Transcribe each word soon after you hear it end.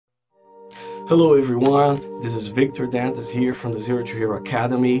Hello everyone, this is Victor Dantas here from the Zero to Hero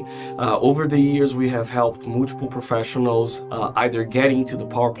Academy. Over the years we have helped multiple professionals either getting into the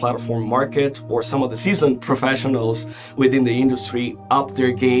Power Platform market or some of the seasoned professionals within the industry up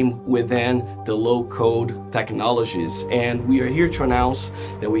their game within the low-code technologies. And we are here to announce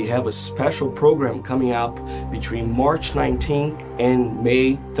that we have a special program coming up between March 19th and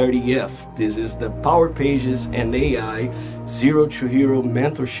May 30th. This is the Power Pages and AI Zero to Hero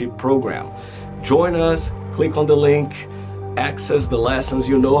Mentorship Program. Join us, click on the link, access the lessons.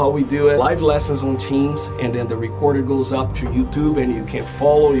 You know how we do it. Live lessons on Teams, and then the recorder goes up to YouTube and you can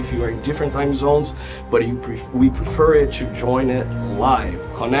follow if you are in different time zones, but we prefer it to join it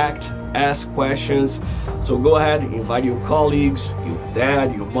live. Connect, ask questions. So go ahead, invite your colleagues, your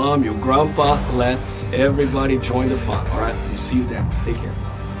dad, your mom, your grandpa. Let's everybody join the fun, all right? We'll see you there. Take care.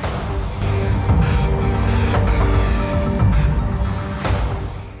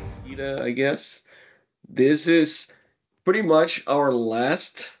 I guess this is pretty much our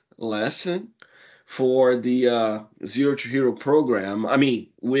last lesson for the Zero to Hero program. I mean,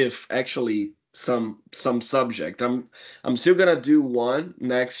 with actually some subject. I'm still gonna do one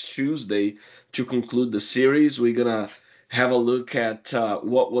next Tuesday to conclude the series. We're gonna have a look at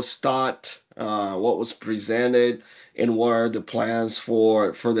what was taught, what was presented, and what are the plans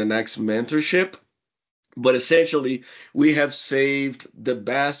for the next mentorship. But essentially, we have saved the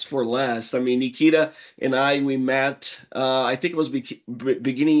best for last. I mean, Nikita and we met, I think it was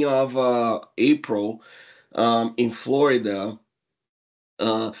beginning of April in Florida.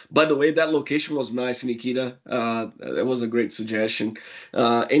 By the way, that location was nice, Nikita. That was a great suggestion.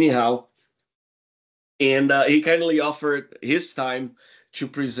 Anyhow, and he kindly offered his time to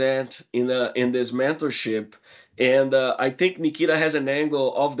present in this mentorship. And I think Nikita has an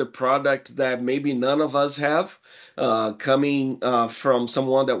angle of the product that maybe none of us have, coming from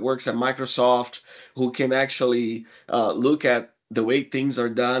someone that works at Microsoft who can actually look at the way things are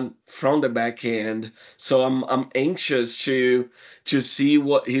done from the back end. So I'm anxious to see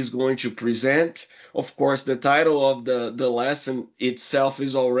what he's going to present. Of course, the title of the lesson itself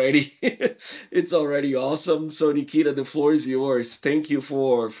is already it's already awesome. So Nikita, the floor is yours. Thank you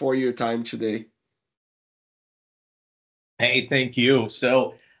for your time today. Hey, thank you.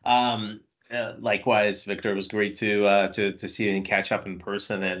 So, likewise, Victor, it was great to see you and catch up in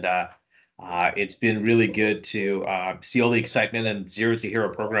person, and it's been really good to see all the excitement and Zero to Hero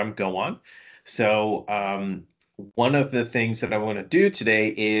program go on. So, one of the things that I want to do today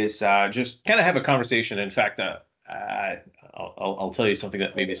is just kind of have a conversation. In fact, I'll tell you something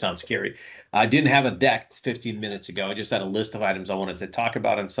that maybe sounds scary. I didn't have a deck 15 minutes ago. I just had a list of items I wanted to talk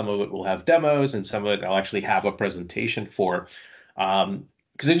about, and some of it will have demos, and some of it I'll actually have a presentation for.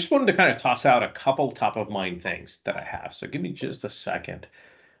 Because I just wanted to kind of toss out a couple top of mind things that I have. So give me just a second.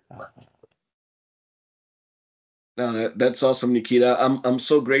 No, that's awesome, Nikita. I'm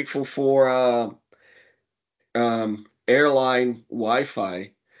so grateful for airline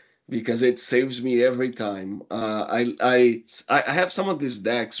Wi-Fi because it saves me every time. I have some of these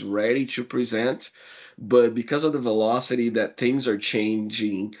decks ready to present, but because of the velocity that things are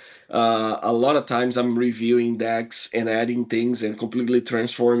changing, a lot of times I'm reviewing decks and adding things and completely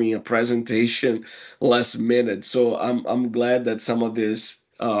transforming a presentation last minute. So I'm glad that some of these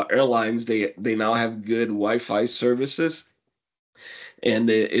airlines they now have good Wi-Fi services, and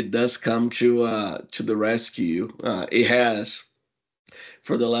it does come to the rescue. It has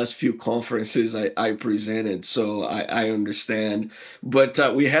for the last few conferences I presented, so I understand.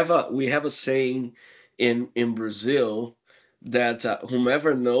 But we have a saying in Brazil that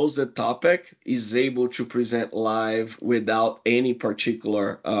whomever knows the topic is able to present live without any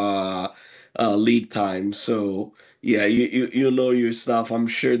particular lead time. So yeah, you know your stuff. I'm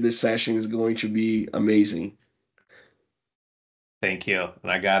sure this session is going to be amazing. Thank you.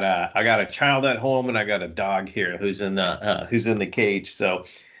 And I got a child at home, and I got a dog here who's in the cage. So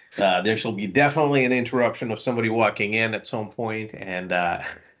there shall be definitely an interruption of somebody walking in at some point, and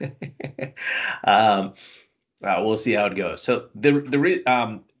um, we'll see how it goes. So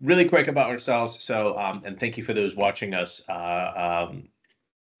really quick about ourselves. So and thank you for those watching us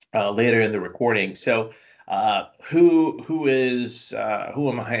later in the recording. So, who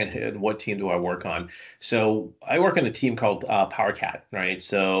am I, and what team do I work on? So I work on a team called PowerCat, right?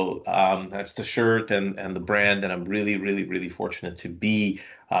 So that's the shirt and the brand, and I'm really, really, really fortunate to be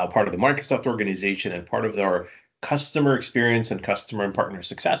part of the Microsoft organization and part of our customer experience and customer and partner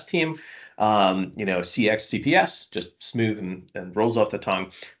success team. CX CPS, just smooth and rolls off the tongue.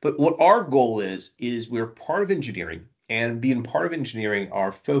 But what our goal is we're part of engineering. And being part of engineering,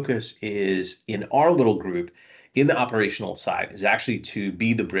 our focus is in our little group in the operational side is actually to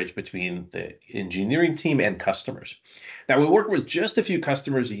be the bridge between the engineering team and customers. Now we work with just a few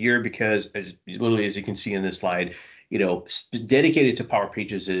customers a year because, as literally as you can see in this slide, dedicated to Power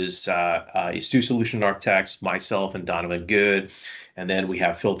Pages is two solution architects, myself and Donovan Good, and then we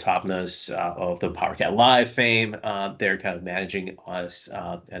have Phil Topness of the PowerCat Live fame. They're kind of managing us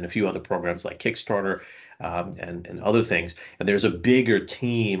and a few other programs like Kickstarter and other things. And there's a bigger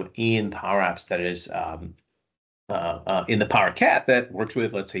team in Power Apps that is in the PowerCat that works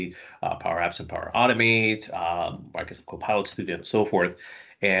with, let's say, Power Apps and Power Automate, Microsoft Copilot Studio, and so forth.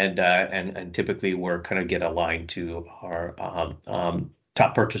 And typically we're kind of get aligned to our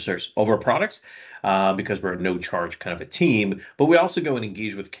top purchasers of our products because we're a no charge kind of a team. But we also go and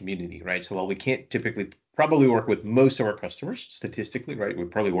engage with community, right? So while we can't typically probably work with most of our customers statistically, right? We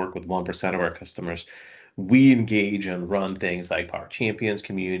probably work with 1% of our customers. We engage and run things like Power Champions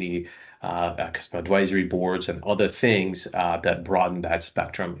community, customer advisory boards, and other things that broaden that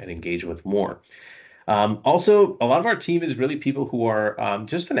spectrum and engage with more. Also, a lot of our team is really people who are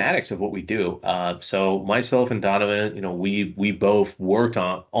just fanatics of what we do. So myself and Donovan, we both worked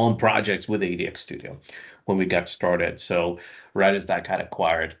on projects with ADX Studio when we got started. So right as that got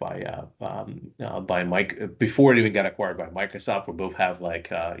acquired by Mike, before it even got acquired by Microsoft, we both have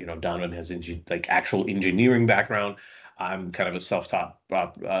Donovan has actual engineering background. I'm kind of a self-taught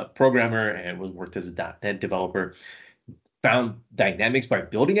programmer and worked as a .NET developer. Found Dynamics by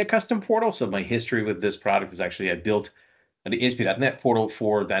building a custom portal. So my history with this product is actually I built an ASP.NET portal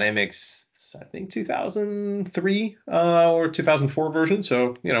for Dynamics, I think 2003 or 2004 version.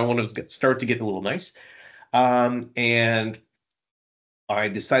 So, when it was start to get a little nice. And I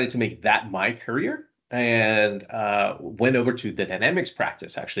decided to make that my career and went over to the Dynamics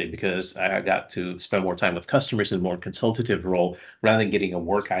practice actually because I got to spend more time with customers in a more consultative role rather than getting a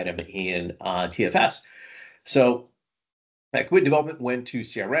work item in TFS. So I quit development, went to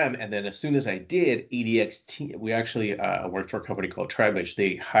CRM, and then as soon as I did, ADX team, we actually worked for a company called Tribridge.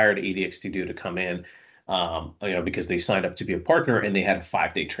 They hired ADX Studio to come in, because they signed up to be a partner and they had a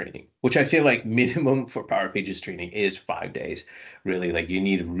 5-day training, which I feel like minimum for Power Pages training is 5 days. Really, like you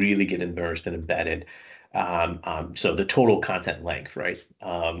need to really get immersed and embedded. So the total content length, right?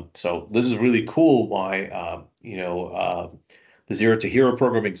 So this is really cool. Why the Zero to Hero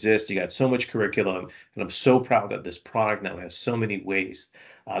program exists. You got so much curriculum, and I'm so proud that this product now has so many ways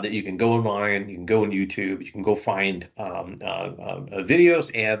that you can go online, you can go on YouTube, you can go find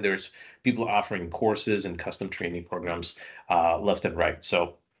videos, and there's people offering courses and custom training programs left and right.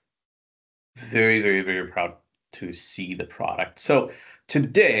 So very, very, very proud to see the product. So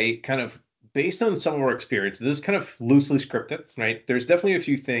today, kind of based on some of our experience, this is kind of loosely scripted, right? There's definitely a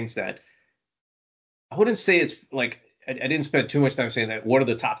few things that I wouldn't say it's like I didn't spend too much time saying that what are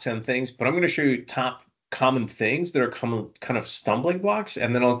the top 10 things, but I'm going to show you top common things that are common kind of stumbling blocks,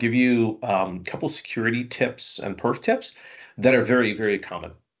 and then I'll give you a couple security tips and perf tips that are very, very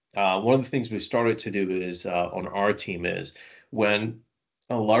common. One of the things we started to do is on our team is when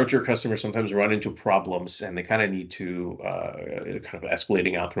a larger customer sometimes run into problems and they kind of need to kind of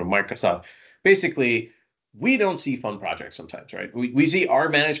escalating out through Microsoft. Basically, we don't see fun projects sometimes, right? We see our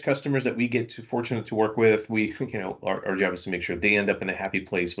managed customers that we get to fortunate to work with. We, our job is to make sure they end up in a happy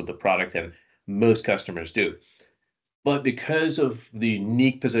place with the product, and most customers do. But because of the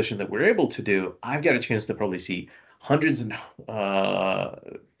unique position that we're able to do, I've got a chance to probably see hundreds and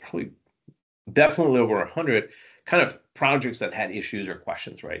probably definitely over 100 kind of projects that had issues or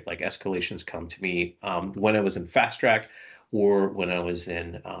questions, right? Like escalations come to me when I was in Fast Track or when I was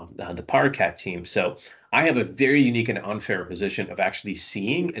in the PowerCat team. So I have a very unique and unfair position of actually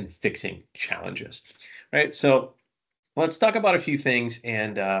seeing and fixing challenges, right? So let's talk about a few things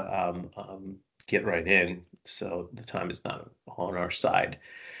and get right in. So the time is not on our side.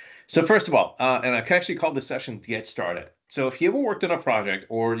 So first of all, and I can actually call this session to get started. So if you ever worked on a project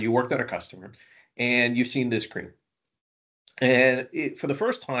or you worked on a customer and you've seen this screen, and for the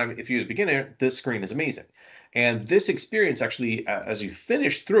first time, if you're a beginner, this screen is amazing. And this experience actually, as you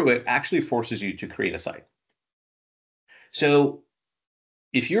finish through it, actually forces you to create a site. So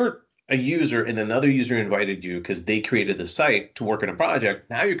if you're a user and another user invited you because they created the site to work on a project,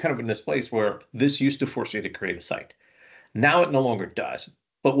 now you're kind of in this place where this used to force you to create a site. Now it no longer does.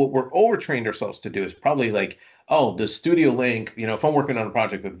 But what we're overtrained ourselves to do is probably like, oh, the studio link, if I'm working on a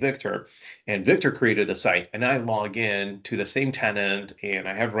project with Victor and Victor created a site and I log in to the same tenant and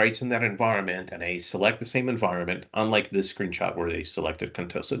I have rights in that environment and I select the same environment, unlike this screenshot where they selected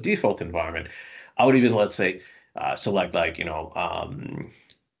Contoso default environment, I would even, let's say, select like,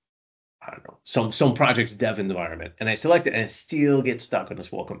 I don't know, some project's dev environment, and I select it, and it still gets stuck on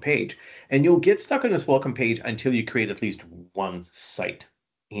this welcome page. And you'll get stuck on this welcome page until you create at least one site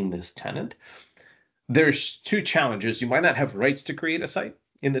in this tenant. There's two challenges. You might not have rights to create a site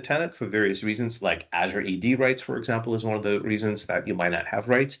in the tenant for various reasons, like Azure AD rights, for example, is one of the reasons that you might not have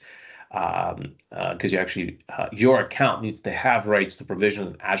rights. Because you actually, your account needs to have rights to provision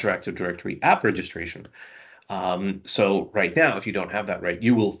an Azure Active Directory app registration. So right now, if you don't have that right,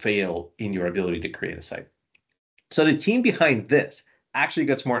 you will fail in your ability to create a site. So the team behind this actually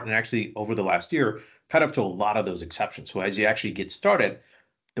got smart and actually over the last year cut up to a lot of those exceptions. So as you actually get started,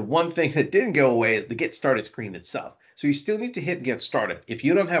 the one thing that didn't go away is the get started screen itself. So you still need to hit get started. If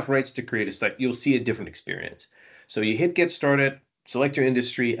you don't have rights to create a site, you'll see a different experience. So you hit get started, select your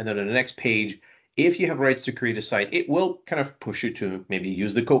industry, and then on the next page, if you have rights to create a site, it will kind of push you to maybe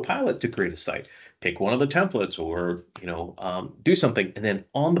use the Copilot to create a site. Pick one of the templates or do something. And then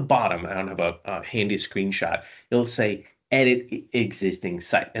on the bottom, I don't have a handy screenshot, it'll say edit existing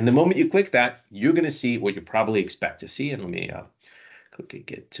site. And the moment you click that, you're going to see what you probably expect to see. And let me quickly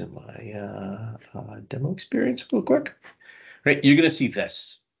get to my demo experience real quick. Right, you're going to see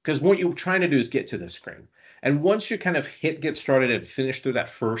this because what you're trying to do is get to this screen. And once you kind of hit get started and finish through that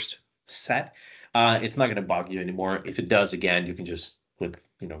first set, it's not going to bug you anymore. If it does, again, you can just click,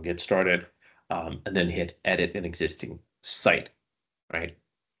 get started, and then hit edit an existing site, right?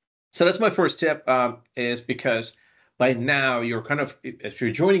 So that's my first tip, is because by now you're kind of, if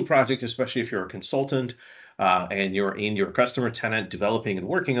you're joining projects, especially if you're a consultant, and you're in your customer tenant developing and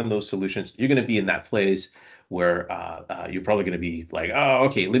working on those solutions, you're going to be in that place where you're probably going to be like, oh,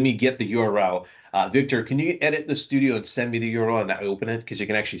 okay, let me get the URL. Victor, can you edit the studio and send me the URL and I open it? Because you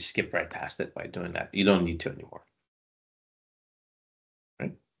can actually skip right past it by doing that. You don't need to anymore.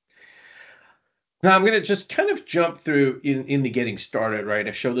 Right? Now I'm going to just kind of jump through in the getting started, right?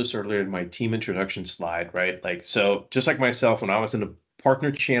 I showed this earlier in my team introduction slide, right? Like, so just like myself, when I was in a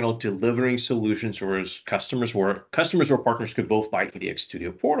partner channel delivering solutions where customers or partners could both buy EDX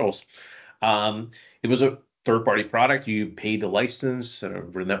Studio portals. It was a third-party product. You paid the license. I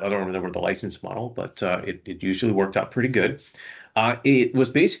don't remember the license model, but it usually worked out pretty good. It was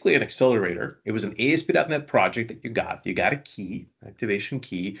basically an accelerator. It was an ASP.NET project that you got. You got a key, activation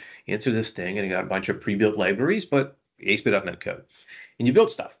key, into this thing, and you got a bunch of pre-built libraries, but ASP.NET code. And you built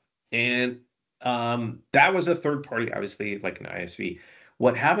stuff. And that was a third party, obviously, like an ISV.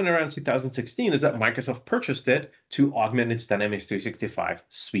 What happened around 2016 is that Microsoft purchased it to augment its Dynamics 365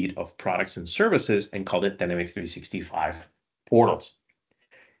 suite of products and services and called it Dynamics 365 Portals.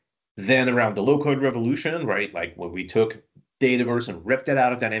 Then around the low-code revolution, right, like when we took Dataverse and ripped it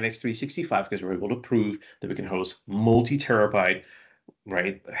out of Dynamics 365 because we were able to prove that we can host multi-terabyte,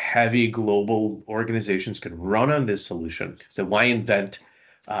 right, heavy global organizations could run on this solution. So why invent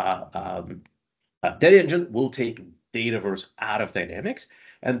Data Engine? Will take Dataverse out of Dynamics.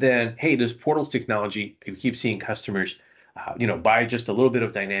 And then, hey, this portals technology, you keep seeing customers, buy just a little bit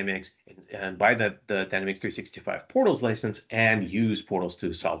of Dynamics and buy the Dynamics 365 portals license and use portals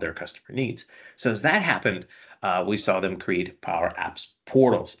to solve their customer needs. So as that happened, we saw them create Power Apps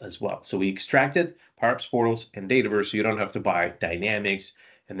portals as well. So we extracted Power Apps portals and Dataverse, so you don't have to buy Dynamics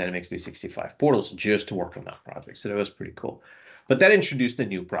and Dynamics 365 portals just to work on that project. So that was pretty cool. But that introduced a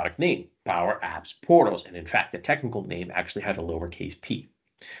new product name, Power Apps Portals. And in fact, the technical name actually had a lowercase p.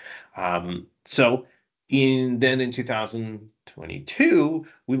 So in 2022,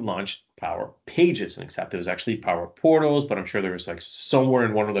 we launched Power Pages. And except it was actually Power Portals, but I'm sure there was like somewhere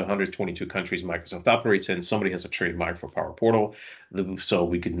in one of the 122 countries Microsoft operates in, somebody has a trademark for Power Portal. So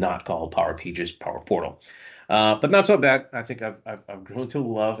we could not call Power Pages Power Portal. But not so bad. I think I've grown to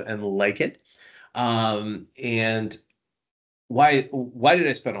love and like it. And why did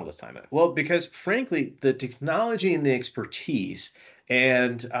I spend all this time on it? Well, because frankly, the technology and the expertise,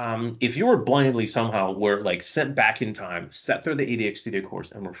 and if you were blindly somehow were like sent back in time, set through the ADX Studio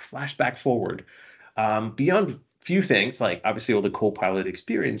course, and were flashed back forward, beyond few things like obviously all the Copilot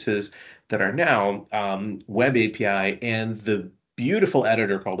experiences that are now Web API and the beautiful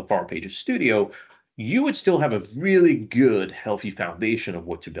editor called the Power Pages Studio, you would still have a really good, healthy foundation of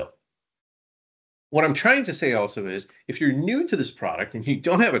what to build. What I'm trying to say also is if you're new to this product and you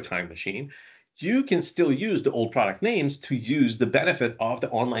don't have a time machine, you can still use the old product names to use the benefit of the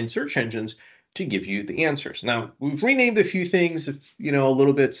online search engines to give you the answers. Now, we've renamed a few things, a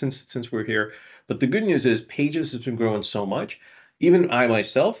little bit since we're here, but the good news is Pages has been growing so much. Even I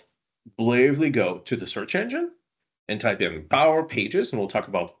myself bravely go to the search engine and type in Power Pages, and we'll talk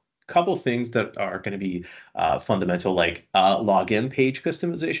about couple things that are going to be fundamental, like login page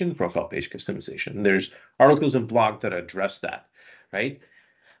customization, profile page customization. There's articles and blog that address that, right?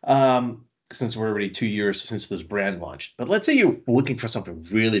 since we're already 2 years since this brand launched. But let's say you're looking for something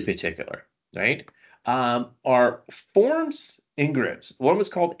really particular, right? Our forms and grids. One was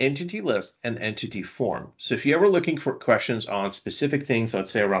called entity list and entity form. So if you're ever looking for questions on specific things,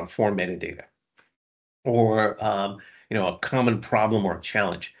 let's say around form metadata or a common problem or a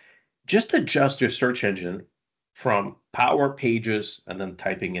challenge, just adjust your search engine from Power Pages and then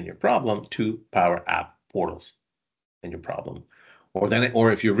typing in your problem to Power App Portals and your problem.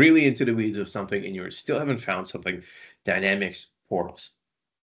 Or if you're really into the weeds of something and you still haven't found something, Dynamics Portals,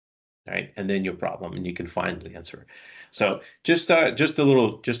 right? And then your problem, and you can find the answer. So just a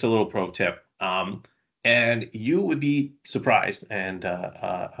little pro tip. And you would be surprised and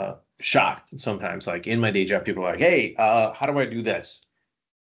shocked sometimes. Like in my day job, people are like, "Hey, how do I do this?"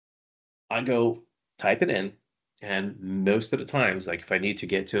 I go type it in, and most of the times, like if I need to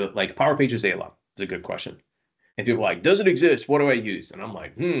get to like Power Pages ALM, is a good question. And people are like, does it exist? What do I use? And I'm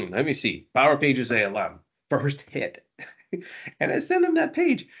like, let me see. Power Pages ALM, first hit. And I send them that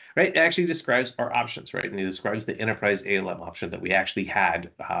page, right? It actually describes our options, right? And it describes the enterprise ALM option that we actually had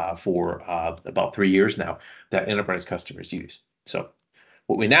for about 3 years now that enterprise customers use. So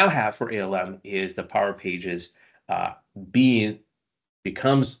what we now have for ALM is the Power Pages being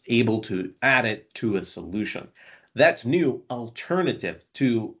becomes able to add it to a solution. That's new alternative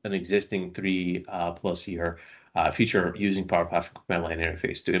to an existing 3+ year feature using Power Platform command line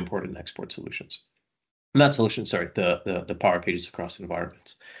interface to import and export solutions. Not solutions, sorry, the Power Pages across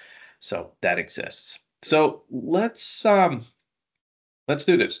environments. So that exists. So let's do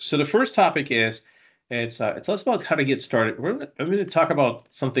this. So the first topic is it's less about how to get started. I'm going to talk about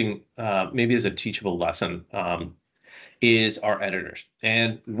something maybe as a teachable lesson. Is our editors.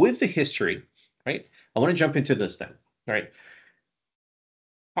 And with the history, right, I want to jump into this thing, right?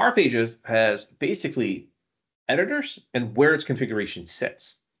 Power Pages has basically editors and where its configuration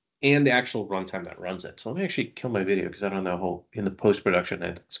sits and the actual runtime that runs it. So let me actually kill my video because I don't know how in the post-production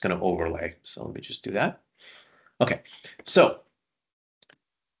it's going to overlay. So let me just do that. Okay, so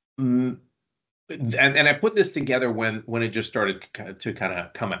and I put this together when it just started to kind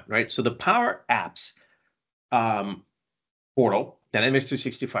of come out, right? So the Power Apps portal, Dynamics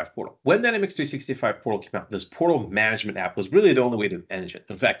 365 portal. When Dynamics 365 portal came out, this portal management app was really the only way to manage it.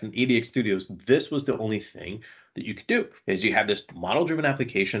 In fact, in EDX Studios, this was the only thing that you could do, is you have this model-driven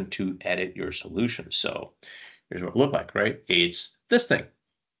application to edit your solution. So here's what it looked like, right? It's this thing,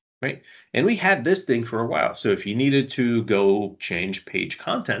 right? And we had this thing for a while. So if you needed to go change page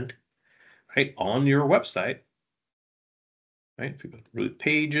content, right, on your website, right? If you go through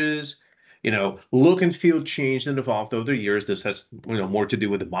pages, look and feel changed and evolved over the years. This has, more to do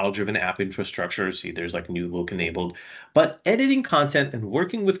with the model-driven app infrastructure. See, there's like new look enabled, but editing content and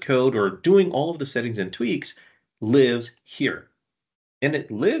working with code or doing all of the settings and tweaks lives here. And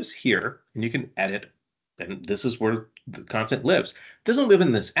it lives here, and you can edit, and this is where the content lives. It doesn't live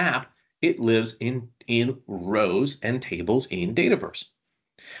in this app. It lives in rows and tables in Dataverse.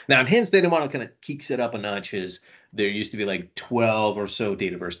 Now, enhanced data model kind of kicks it up a notch. There used to be like 12 or so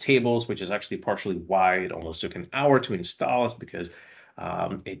Dataverse tables, which is actually partially why it almost took an hour to install. It's because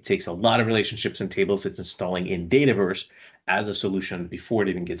it takes a lot of relationships and tables it's installing in Dataverse as a solution before it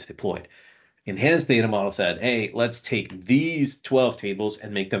even gets deployed. Enhanced data model said, hey, let's take these 12 tables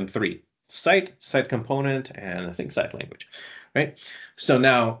and make them 3. Site component, and I think site language, right? So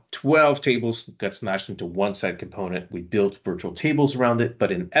now 12 tables got smashed into one site component. We built virtual tables around it,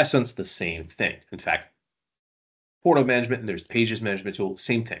 but in essence, the same thing. In fact, portal management and there's pages management tool,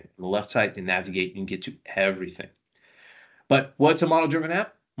 same thing. On the left side, you navigate, you can get to everything. But what's a model-driven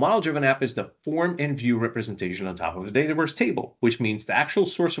app? Model-driven app is the form and view representation on top of a Dataverse table, which means the actual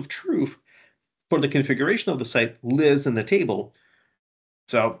source of truth for the configuration of the site lives in the table.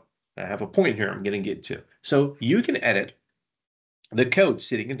 So I have a point here I'm going to get to. So you can edit the code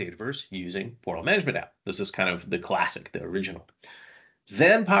sitting in Dataverse using Portal Management app. This is kind of the classic, the original.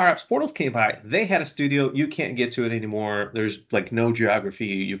 Then Power Apps Portals came by. They had a studio. You can't get to it anymore. There's like no geography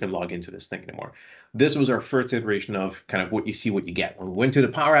you can log into this thing anymore. This was our first iteration of kind of what you see, what you get. When we went to the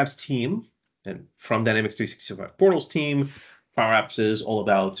Power Apps team, and from Dynamics 365 Portals team, Power Apps is all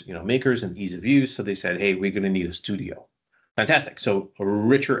about makers and ease of use. So they said, hey, we're going to need a studio. Fantastic. So a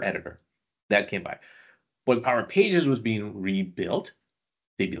richer editor that came by. When Power Pages was being rebuilt,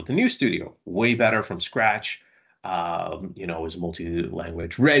 they built a new studio, way better from scratch. It was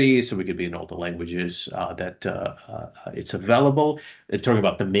multi-language ready, so we could be in all the languages that it's available. They're talking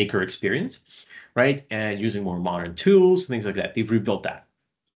about the maker experience, right? And using more modern tools, things like that. They've rebuilt that.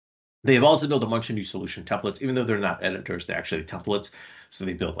 They've also built a bunch of new solution templates, even though they're not editors, they're actually templates. So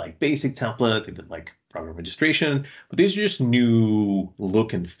they built like basic template, they did like program registration, but these are just new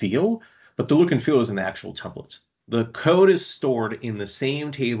look and feel. But the look and feel is in the actual templates. The code is stored in the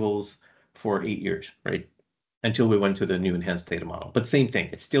same tables for 8 years, right? Until we went to the new enhanced data model. But same thing,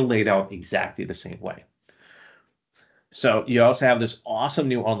 it's still laid out exactly the same way. So you also have this awesome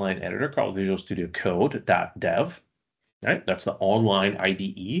new online editor called Visual Studio Code.dev. Right? That's the online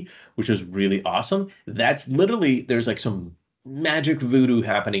IDE, which is really awesome. That's literally, there's like some magic voodoo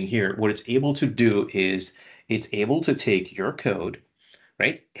happening here. What it's able to do is it's able to take your code,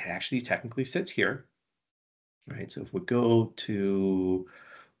 right? It actually technically sits here, right? So if we go to,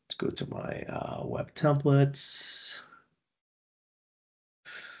 let's go to my web templates.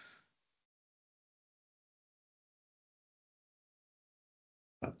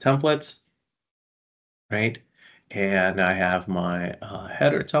 Web templates, right? And I have my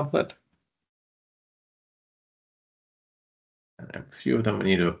header template. A few of them I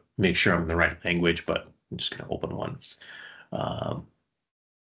need to make sure I'm in the right language, but I'm just going to open one. Um,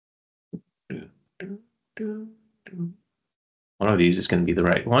 one of these is going to be the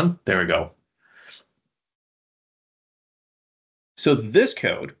right one. There we go. So this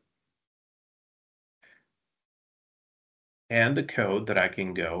code and the code that I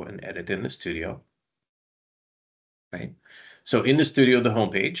can go and edit in the studio, right? So in the studio, the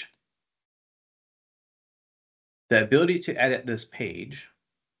homepage, the ability to edit this page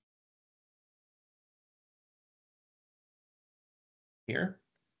here,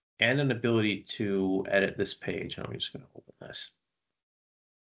 and an ability to edit this page. I'm just going to open this.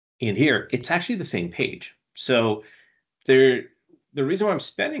 In here, it's actually the same page. So the reason why I'm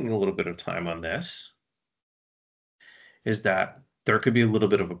spending a little bit of time on this is that there could be a little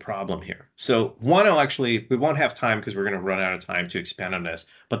bit of a problem here. So one, we won't have time because we're going to run out of time to expand on this,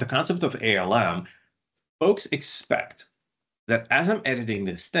 but the concept of ALM, folks expect that as I'm editing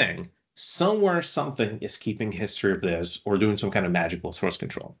this thing, somewhere something is keeping history of this or doing some kind of magical source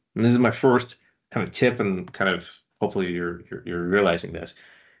control. And this is my first kind of tip, and kind of hopefully you're realizing this.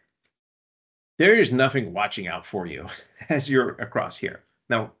 There is nothing watching out for you as you're across here.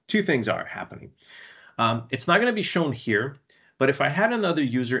 Now, two things are happening. It's not going to be shown here, but if I had another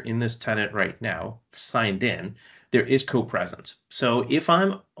user in this tenant right now signed in, there is co-presence. So if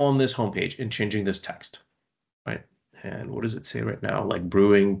I'm on this homepage and changing this text, right? And what does it say right now? Like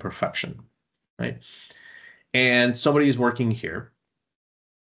brewing perfection, right? And somebody is working here,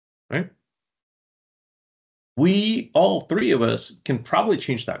 right? We, all three of us, can probably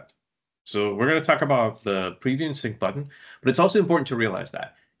change that. So we're going to talk about the preview and sync button, but it's also important to realize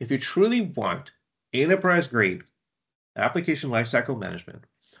that if you truly want enterprise grade application lifecycle management,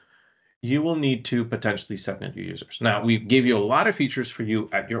 you will need to potentially segment your users. Now, we gave you a lot of features for you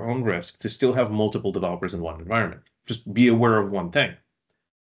at your own risk to still have multiple developers in one environment. Just be aware of one thing.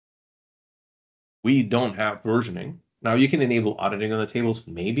 We don't have versioning. Now, you can enable auditing on the tables,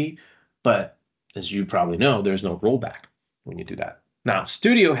 maybe, but as you probably know, there's no rollback when you do that. Now,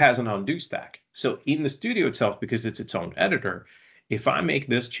 Studio has an undo stack. So in the Studio itself, because it's its own editor, if I make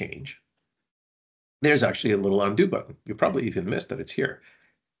this change, there's actually a little undo button. You probably even missed that it's here.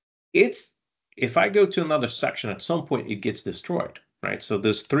 If I go to another section, at some point it gets destroyed, right? So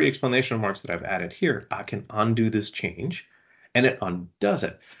there's 3 exclamation marks that I've added here. I can undo this change and it undoes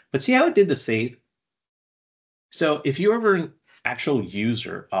it. But see how it did the save? So if you're ever an actual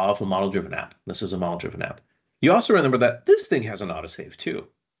user of a model-driven app, this is a model-driven app, you also remember that this thing has an autosave too.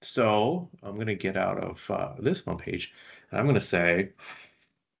 So I'm going to get out of this homepage and I'm going to say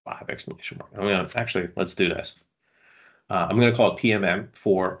 5 exclamation mark. I'm going to actually, let's do this. I'm going to call it PMM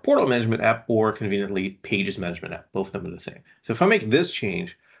for portal management app, or conveniently pages management app. Both of them are the same. So if I make this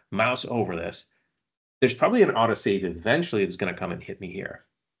change, mouse over this, there's probably an autosave eventually that's going to come and hit me here.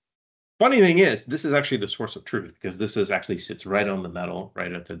 Funny thing is, this is actually the source of truth because this is actually sits right on the metal,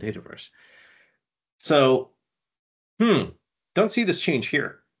 right at the Dataverse. So, don't see this change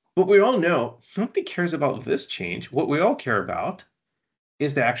here. But we all know nobody cares about this change. What we all care about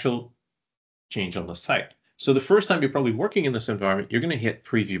is the actual change on the site. So the first time you're probably working in this environment, you're going to hit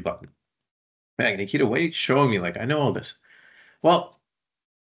preview button. Man, Nikita, why are you showing me? Like, I know all this. Well,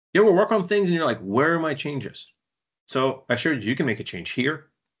 you ever work on things and you're like, where are my changes? So I showed you can make a change here,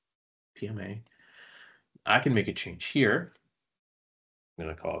 PMA. I can make a change here. I'm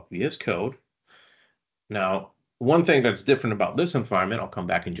going to call it VS Code. Now, one thing that's different about this environment, I'll come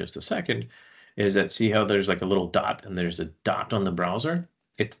back in just a second, is that see how there's like a little dot and there's a dot on the browser?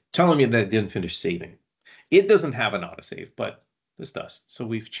 It's telling me that it didn't finish saving. It doesn't have an autosave, but this does. So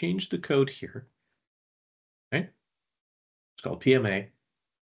we've changed the code here, right? It's called PMA.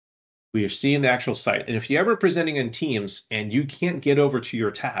 We are seeing the actual site. And if you're ever presenting in Teams and you can't get over to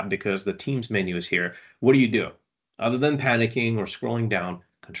your tab because the Teams menu is here, what do? Other than panicking or scrolling down,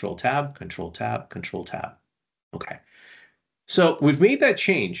 Control Tab, Control Tab, Control Tab. Okay. So we've made that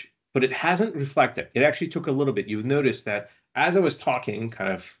change, but it hasn't reflected. It actually took a little bit. You've noticed that as I was talking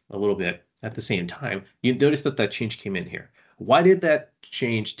kind of a little bit at the same time, you noticed that that change came in here. Why did that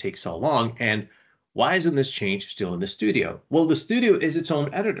change take so long? And why isn't this change still in the studio? Well, the studio is its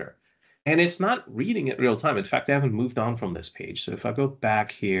own editor and it's not reading it real time. In fact, I haven't moved on from this page. So if I go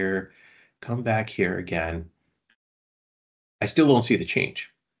back here, come back here again, I still don't see the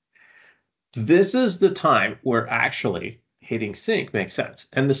change. This is the time where actually hitting sync makes sense.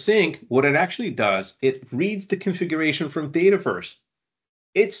 And the sync, what it actually does, it reads the configuration from Dataverse,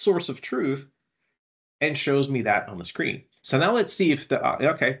 its source of truth, and shows me that on the screen. So now let's see if the,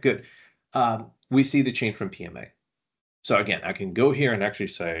 okay, good. We see the change from PMA. So again, I can go here and actually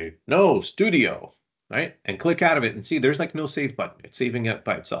say, no, studio, right? And click out of it and see there's like no save button. It's saving it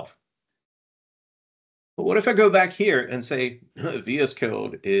by itself. But what if I go back here and say VS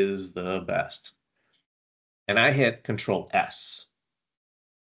Code is the best? And I hit Control S.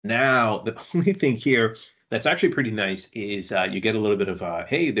 Now, the only thing here that's actually pretty nice is you get a little bit of,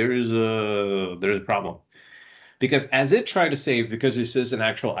 hey, there's a problem. Because as it tried to save, because this is an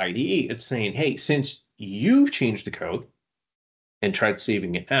actual IDE, it's saying, hey, since you changed the code and tried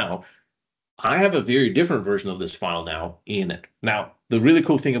saving it now, I have a very different version of this file now in it. Now, the really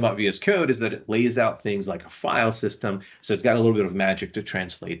cool thing about VS Code is that it lays out things like a file system. So it's got a little bit of magic to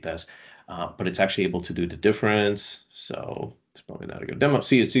translate this, but it's actually able to do the difference. So it's probably not a good demo.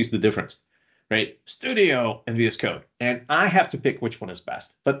 See, it sees the difference, right? Studio and VS Code. And I have to pick which one is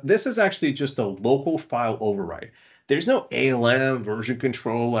best. But this is actually just a local file override. There's no ALM version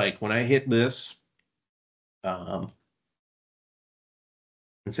control. Like when I hit this, and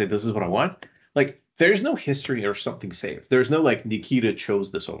say, this is what I want. Like, there's no history or something saved. There's no like Nikita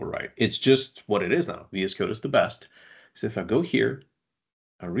chose this override. It's just what it is now. VS Code is the best. So if I go here,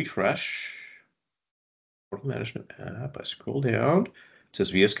 I refresh, portal management app, I scroll down, it says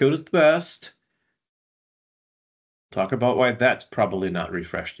VS Code is the best. Talk about why that's probably not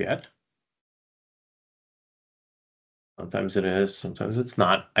refreshed yet. Sometimes it is, sometimes it's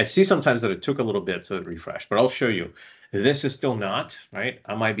not. I see sometimes that it took a little bit to refresh, but I'll show you. This is still not, right?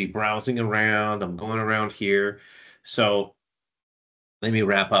 I might be browsing around, I'm going around here. So let me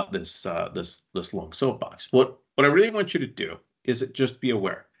wrap up this this long soapbox. What I really want you to do is just be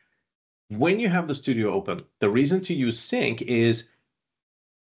aware. When you have the studio open, the reason to use sync is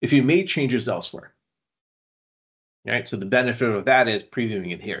if you made changes elsewhere. Right? So the benefit of that is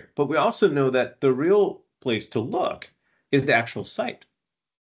previewing it here. But we also know that the real place to look is the actual site.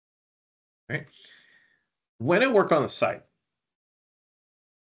 Right? When I work on the site,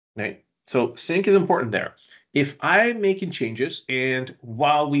 right? So sync is important there. If I'm making changes, and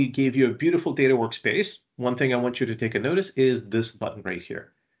while we gave you a beautiful data workspace, one thing I want you to take a notice is this button right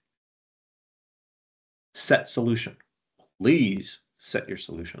here. Set solution. Please set your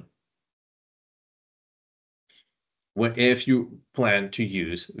solution. If you plan to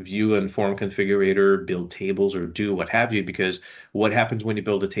use view and form configurator, build tables, or do what have you, because what happens when you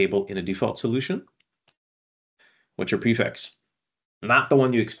build a table in a default solution? What's your prefix? Not the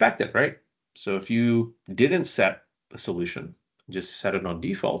one you expected, right? So if you didn't set the solution, just set it on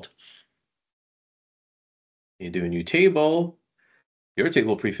default, you do a new table, your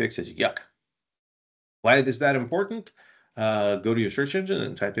table prefix is yuck. Why is that important? Go to your search engine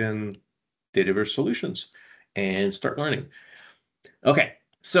and type in Dataverse Solutions and start learning. Okay,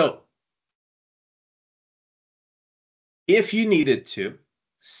 so if you needed to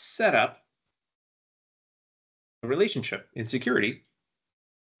set up a relationship in security,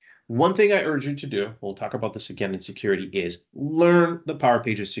 one thing I urge you to do, we'll talk about this again in security, is learn the Power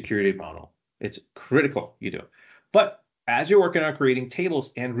Pages security model. It's critical you do. But as you're working on creating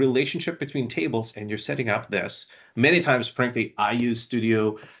tables and relationship between tables and you're setting up this, many times, frankly, I use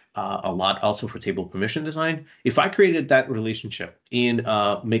Studio a lot also for table permission design. If I created that relationship in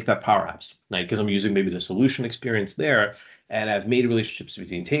Make That Power Apps, right, because I'm using maybe the solution experience there, and I've made relationships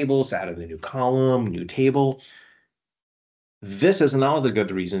between tables, added a new column, new table, this is another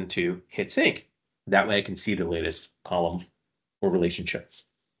good reason to hit sync. That way I can see the latest column or relationship.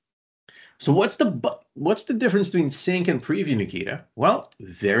 So what's the difference between sync and preview, Nikita? Well,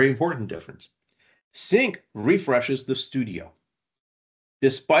 very important difference. Sync refreshes the studio.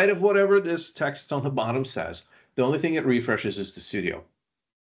 Despite of whatever this text on the bottom says, the only thing it refreshes is the studio,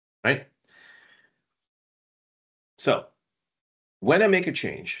 right? So when I make a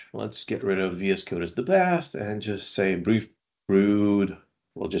change, let's get rid of VS Code is the best and just say brief brood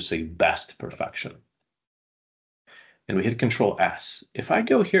We'll just say best perfection. And we hit Control S. If I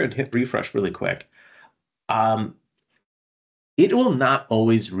go here and hit refresh really quick, it will not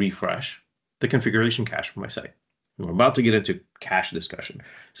always refresh the configuration cache for my site. We're about to get into cache discussion.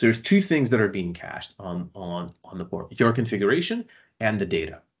 So there's two things that are being cached on the board: your configuration and the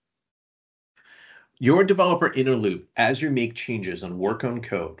data. Your developer inner loop, as you make changes and work on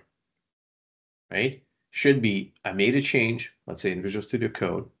code, right, should be, I made a change, let's say in Visual Studio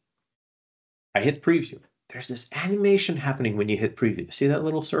Code, I hit preview. There's this animation happening when you hit preview. See that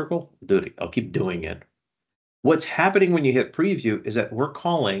little circle? Dude, I'll keep doing it. What's happening when you hit preview is that we're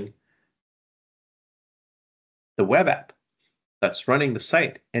calling the web app that's running the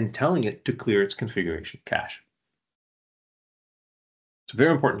site and telling it to clear its configuration cache. It's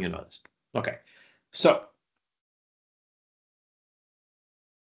very important you know this. Okay, so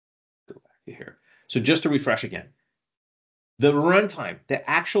go back to here. So just to refresh again, the runtime, the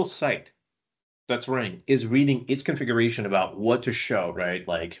actual site that's running is reading its configuration about what to show, right?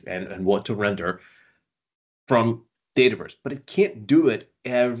 Like, and what to render from Dataverse, but it can't do it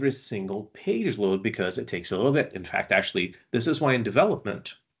every single page load because it takes a little bit. In fact, actually, this is why in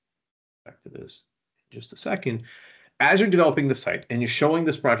development, back to this in just a second, as you're developing the site and you're showing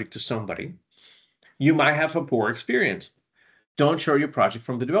this project to somebody, you might have a poor experience. Don't show your project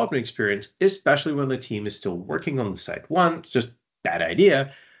from the development experience, especially when the team is still working on the site. One, it's just bad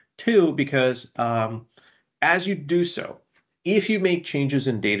idea. Two, because as you do so, if you make changes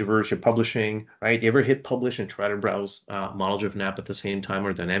in Dataverse, you're publishing, right? You ever hit publish and try to browse model-driven app at the same time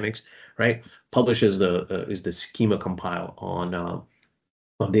or dynamics, right? Publish is the schema compile on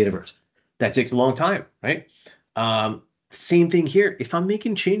Dataverse. That takes a long time, right? Same thing here. If I'm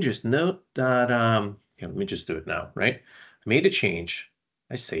making changes, note that yeah, let me just do it now, right? I made a change.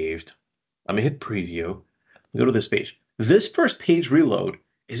 I saved. I'm gonna hit preview. Go to this page. This first page reload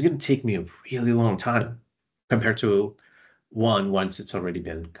is going to take me a really long time compared to one once it's already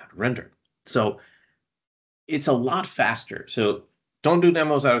been kind of rendered. So it's a lot faster. So don't do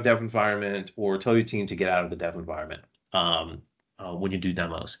demos out of dev environment or tell your team to get out of the dev environment when you do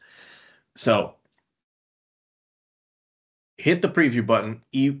demos. So hit the preview button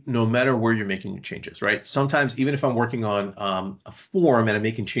no matter where you're making your changes, right? Sometimes even if I'm working on a form and I'm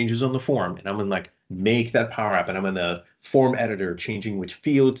making changes on the form and I'm in like make that Power App and I'm in the form editor changing which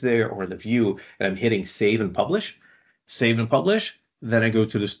fields there or the view and I'm hitting save and publish, then I go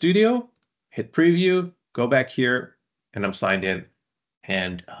to the studio, hit preview, go back here and I'm signed in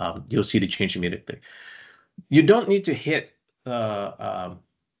and you'll see the change immediately. You don't need to hit preview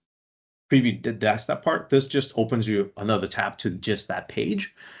the desktop part. This just opens you another tab to just that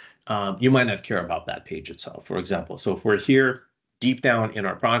page. You might not care about that page itself, for example. So if we're here deep down in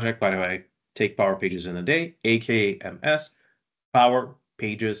our project, by the way, take Power Pages in a Day, AKMS, Power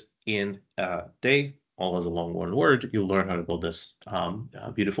Pages in a Day, all as a long one word. You'll learn how to build this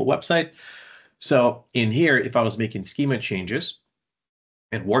beautiful website. So in here, if I was making schema changes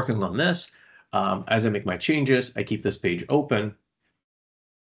and working on this, as I make my changes, I keep this page open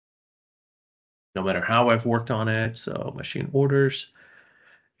no matter how I've worked on it. So machine orders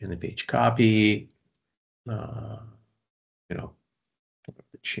in the page copy, you know, what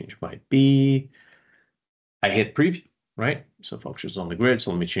the change might be. I hit preview, right? So functions on the grid.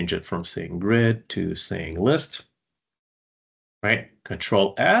 So let me change it from saying grid to saying list, right?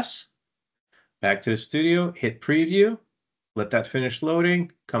 Control S, back to the studio, hit preview, let that finish loading,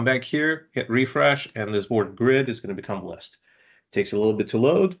 come back here, hit refresh, and this word grid is going to become list. Takes a little bit to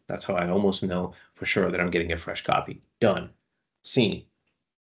load. That's how I almost know for sure that I'm getting a fresh copy. Done. Seen.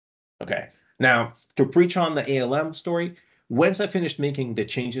 Okay. Now, to preach on the ALM story, once I finished making the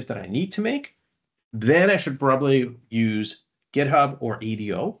changes that I need to make, then I should probably use GitHub or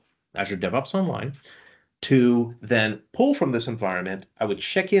ADO, Azure DevOps Online, to then pull from this environment. I would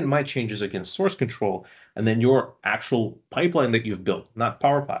check in my changes against source control, and then your actual pipeline that you've built, not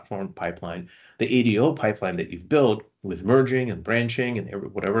Power Platform pipeline, the ADO pipeline that you've built with merging and branching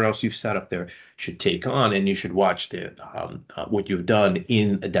and whatever else you've set up there should take on, and you should watch the what you've done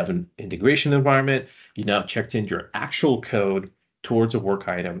in a dev integration environment. You now checked in your actual code towards a work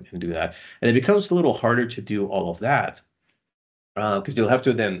item and do that. And it becomes a little harder to do all of that because you'll have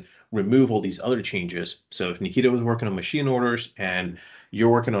to then remove all these other changes. So if Nikita was working on machine orders and you're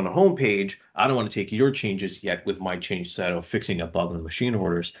working on a home page, I don't want to take your changes yet with my change set of fixing a bug on machine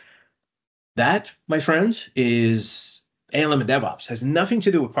orders. That, my friends, is ALM and DevOps. Has nothing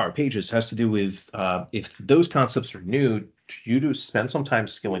to do with Power Pages. It has to do with if those concepts are new, you to spend some time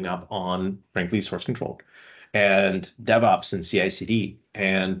skilling up on, frankly, source control and DevOps and CI/CD,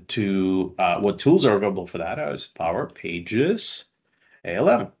 and to what tools are available for that as Power Pages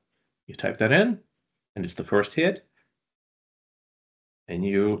ALM. You type that in, and it's the first hit, and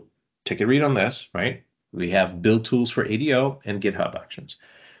you take a read on this, right? We have build tools for ADO and GitHub Actions.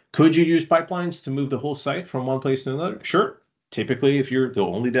 Could you use pipelines to move the whole site from one place to another? Sure. Typically, if you're the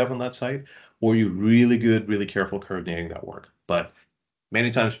only dev on that site, or you're really good, really careful coordinating that work. But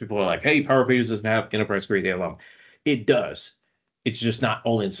many times people are like, hey, Power Pages doesn't have enterprise grade ALM. It does. It's just not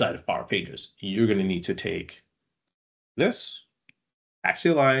all inside of Power Pages. You're going to need to take this,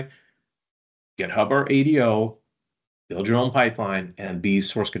 AxiaLi, GitHub or ADO, build your own pipeline, and be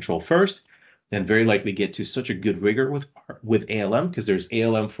source control first. Then very likely get to such a good rigor with ALM, because there's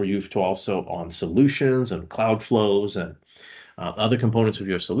ALM for you to also on solutions and cloud flows and other components of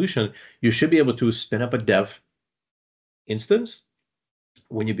your solution. You should be able to spin up a dev instance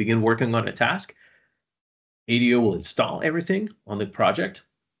when you begin working on a task. ADO will install everything on the project.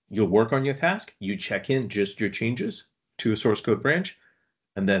 You'll work on your task. You check in just your changes to a source code branch,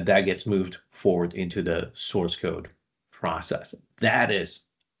 and then that gets moved forward into the source code process. That is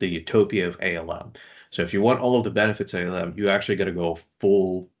the utopia of ALM. So if you want all of the benefits of ALM, you actually got to go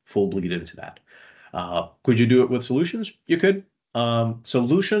full bleed into that. Could you do it with solutions? You could.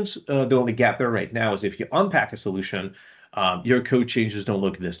 Solutions, the only gap there right now is if you unpack a solution, your code changes don't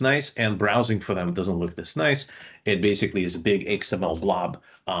look this nice, and browsing for them doesn't look this nice. It basically is a big XML blob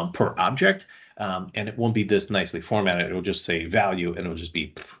per object, and it won't be this nicely formatted. It'll just say value, and it'll just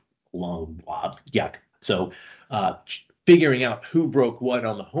be long blob. Yuck. So figuring out who broke what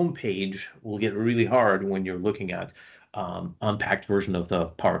on the home page will get really hard when you're looking at unpacked version of the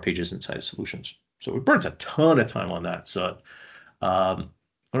Power Pages inside of solutions. So we burnt a ton of time on that. So I'm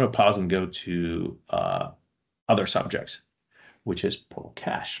going to pause and go to other subjects, which is portal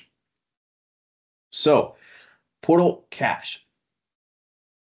cache. So portal cache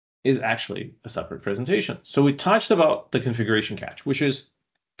is actually a separate presentation. So we touched about the configuration cache, which is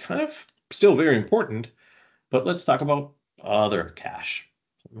kind of still very important, but let's talk about other cache.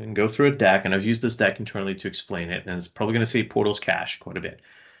 I'm going to go through a deck, and I've used this deck internally to explain it, and it's probably going to say portals cache quite a bit.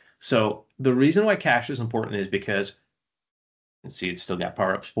 So the reason why cache is important is because, and see, it's still got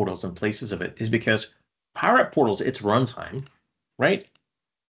power up portals in places of it, is because power up portals, its runtime, right,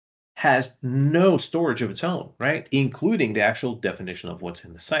 has no storage of its own, right, including the actual definition of what's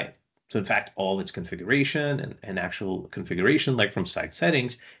in the site. So in fact, all its configuration and actual configuration, like from site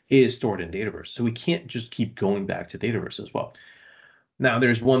settings, is stored in Dataverse. So we can't just keep going back to Dataverse as well. Now,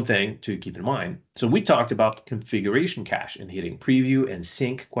 there's one thing to keep in mind. So we talked about configuration cache and hitting preview and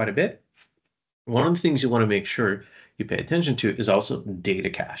sync quite a bit. One of the things you want to make sure you pay attention to is also data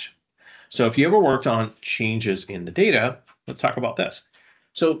cache. So if you ever worked on changes in the data, let's talk about this.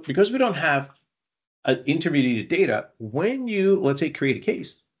 So because we don't have intermediate data, when you, let's say, create a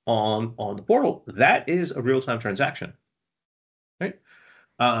case on the portal, that is a real-time transaction, right?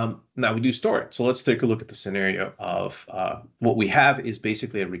 Now we do store it. So let's take a look at the scenario of what we have is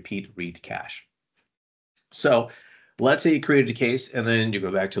basically a repeat read cache. So let's say you created a case and then you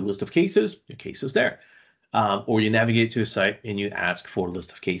go back to a list of cases, your case is there. Or you navigate to a site and you ask for a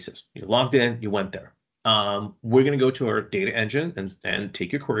list of cases. You logged in, you went there. We're going to go to our data engine and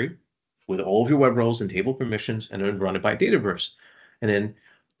take your query with all of your web roles and table permissions and then run it by Dataverse. And then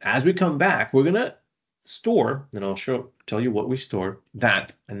as we come back, we're going to store, and I'll tell you what we store,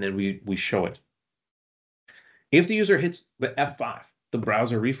 that, and then we show it. If the user hits the F5, the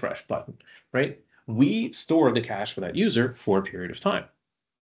browser refresh button, right, we store the cache for that user for a period of time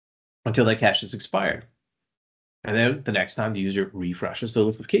until that cache is expired. And then the next time the user refreshes the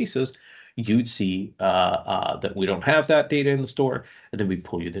list of cases, you'd see that we don't have that data in the store, and then we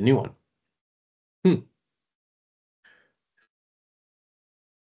pull you the new one.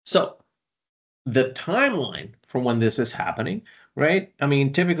 So the timeline for when this is happening, right? I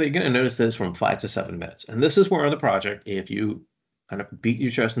mean, typically you're going to notice this from 5 to 7 minutes. And this is where on the project, if you kind of beat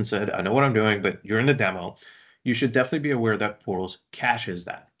your chest and said, I know what I'm doing, but you're in the demo, you should definitely be aware that Portals caches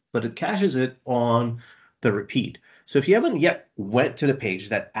that. But it caches it on the repeat. So if you haven't yet went to the page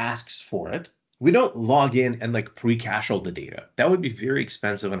that asks for it, we don't log in and like pre-cache all the data. That would be very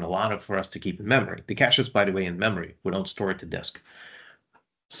expensive and a lot for us to keep in memory. The cache is, by the way, in memory. We don't store it to disk.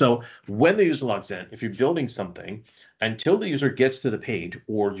 So when the user logs in, if you're building something, until the user gets to the page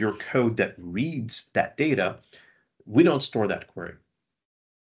or your code that reads that data, we don't store that query,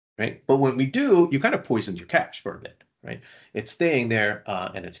 right? But when we do, you kind of poison your cache for a bit, right? It's staying there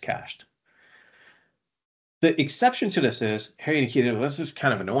and it's cached. The exception to this is, hey, Nikita, this is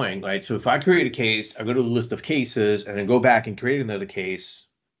kind of annoying, right? So if I create a case, I go to the list of cases and then go back and create another case,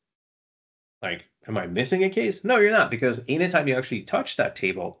 like, am I missing a case? No, you're not, because anytime you actually touch that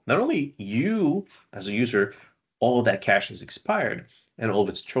table, not only you as a user, all of that cache is expired, and all of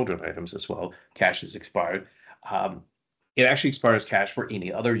its children items as well, cache is expired. It actually expires cache for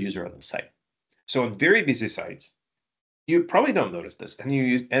any other user on the site. So on very busy sites, you probably don't notice this, and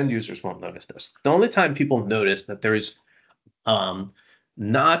end users won't notice this. The only time people notice that there is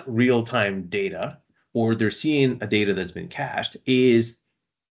not real-time data, or they're seeing a data that's been cached, is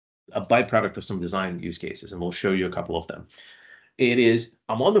a byproduct of some design use cases, and we'll show you a couple of them. It is,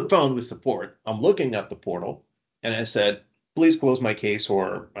 I'm on the phone with support, I'm looking at the portal, and I said, please close my case,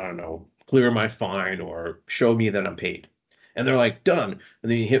 or I don't know, clear my fine, or show me that I'm paid. And they're like, done.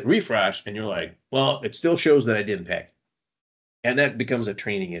 And then you hit refresh, and you're like, well, it still shows that I didn't pay. And that becomes a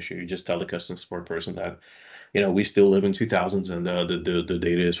training issue. You just tell the customer support person that, we still live in 2000s, and the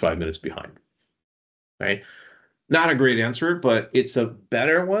data is 5 minutes behind, right? Not a great answer, but it's a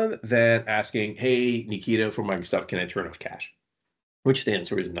better one than asking, hey, Nikita from Microsoft, can I turn off cache? Which the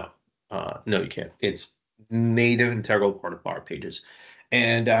answer is no. No, you can't. It's native integral part of Power Pages.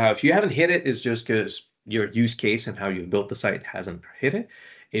 And if you haven't hit it, it's just because your use case and how you built the site hasn't hit it.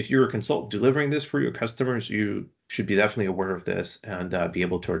 If you're a consultant delivering this for your customers, you should be definitely aware of this and be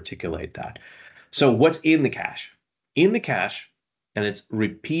able to articulate that. So what's in the cache? In the cache, and it's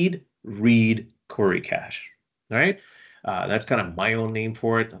repeat read query cache, all right? That's kind of my own name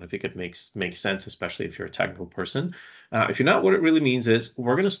for it. I think it makes sense, especially if you're a technical person. If you're not, what it really means is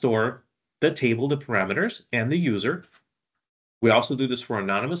we're going to store the table, the parameters, and the user. We also do this for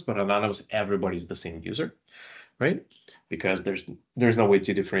anonymous, but anonymous, everybody's the same user, right? Because there's no way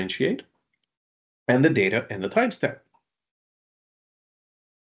to differentiate. And the data and the timestamp.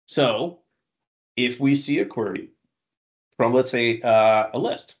 So if we see a query from, let's say, a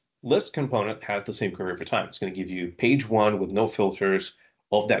list component has the same query every time. It's going to give you page one with no filters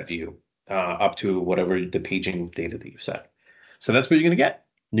of that view up to whatever the paging data that you set. So that's what you're going to get.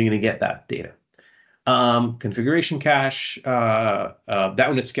 You're going to get that data. Configuration cache, that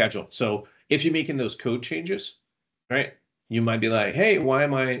one is scheduled. So if you're making those code changes, right, you might be like, hey, why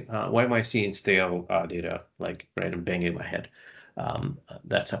am I seeing stale data, like random banging in my head?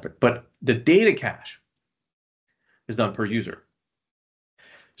 That's separate. But the data cache is done per user.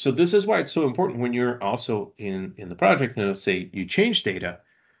 So this is why it's so important when you're also in the project, and let's say you change data,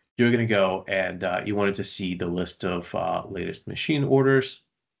 you're going to go and you wanted to see the list of latest machine orders,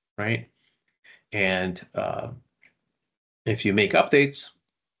 right? And if you make updates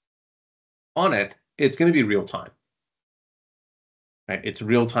on it, it's going to be real time, right? It's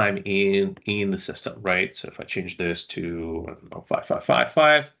real time in the system, right? So if I change this to, I don't know,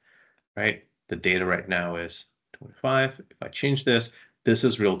 5555, right? The data right now is 25. If I change this, this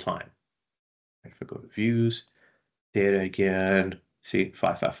is real time. If I go to views, data again, see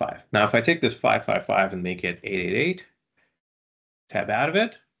 555. Now, if I take this 555 and make it 888, tab out of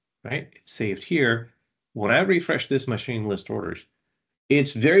it, right? It's saved here. When I refresh this machine list orders,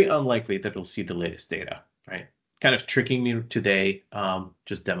 it's very unlikely that it'll see the latest data, right? Kind of tricking me today,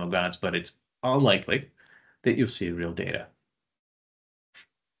 just demo gods, but it's unlikely that you'll see real data.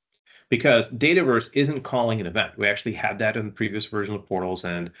 Because Dataverse isn't calling an event. We actually had that in the previous version of portals,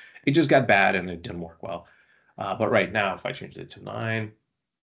 and it just got bad and it didn't work well. But right now, if I change it to 9,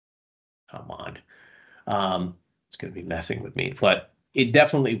 come on. It's going to be messing with me, but it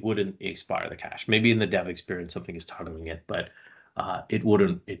definitely wouldn't expire the cache. Maybe in the dev experience, something is toggling it, but it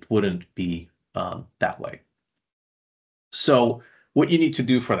wouldn't be that way. So what you need to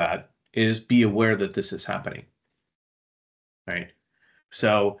do for that is be aware that this is happening, right?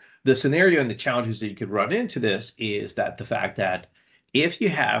 So the scenario and the challenges that you could run into this is that the fact that if you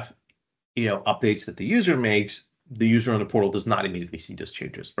have, updates that the user makes, the user on the portal does not immediately see those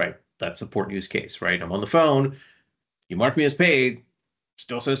changes, right? That's a support use case, right? I'm on the phone, you mark me as paid,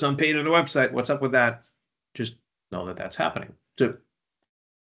 still says I'm paid on the website. What's up with that? Just know that that's happening. So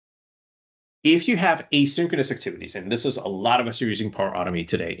if you have asynchronous activities, and this is a lot of us are using Power Automate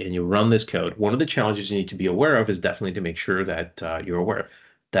today, and you run this code, one of the challenges you need to be aware of is definitely to make sure that you're aware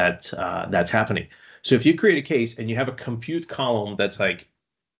that that's happening. So if you create a case and you have a compute column that's like,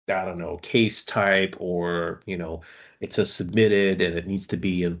 I don't know, case type, or, it's a submitted and it needs to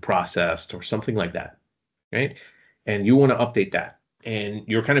be in processed or something like that, right? And you want to update that. And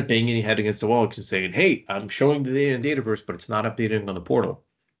you're kind of banging your head against the wall and saying, hey, I'm showing the data in Dataverse, but it's not updating on the portal.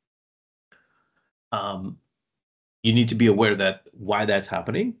 You need to be aware that why that's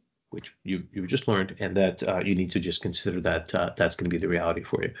happening, which you just learned, and that you need to just consider that that's going to be the reality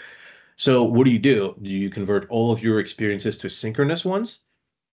for you. So what do? Do you convert all of your experiences to synchronous ones?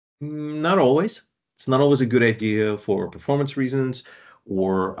 Not always. It's not always a good idea for performance reasons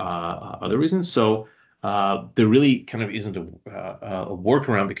or other reasons. So there really kind of isn't a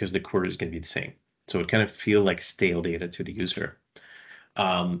workaround because the query is going to be the same. So it kind of feel like stale data to the user.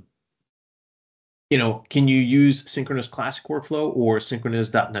 Um, can you use synchronous classic workflow or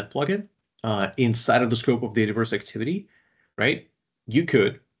synchronous.NET plugin inside of the scope of Dataverse activity, right? You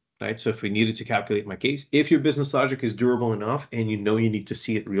could, right? So if we needed to calculate my case, if your business logic is durable enough and you know you need to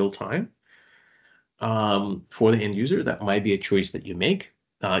see it real time for the end user, that might be a choice that you make.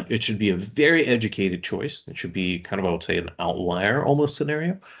 It should be a very educated choice. It should be kind of, I would say, an outlier almost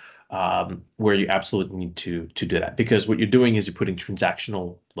scenario where you absolutely need to do that, because what you're doing is you're putting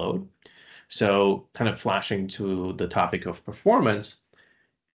transactional load. So kind of flashing to the topic of performance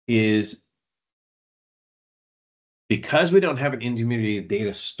is because we don't have an intermediate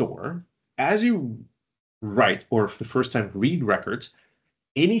data store, as you write or for the first time read records,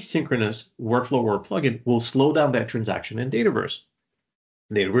 any synchronous workflow or plugin will slow down that transaction in Dataverse.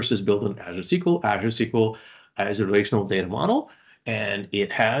 Dataverse is built on Azure SQL. Azure SQL has a relational data model, and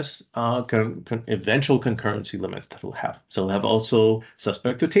it has eventual concurrency limits that it'll have. So it'll have also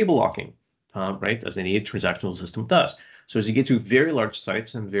suspect to table locking, right, as any transactional system does. So as you get to very large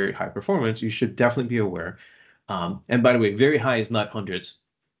sites and very high performance, you should definitely be aware. And by the way, very high is not hundreds,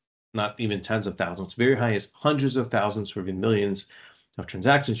 not even tens of thousands. Very high is hundreds of thousands or even millions of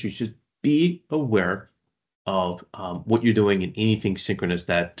transactions. You should be aware of what you're doing in anything synchronous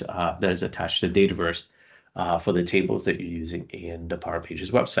that is attached to Dataverse for the tables that you're using in the Power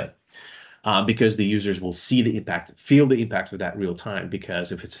Pages website. Because the users will see the impact, feel the impact of that real time,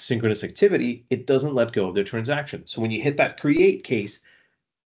 because if it's a synchronous activity, it doesn't let go of the transaction. So when you hit that create case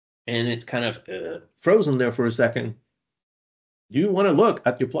and it's kind of frozen there for a second, you want to look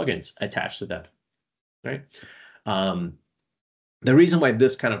at your plugins attached to that, right? The reason why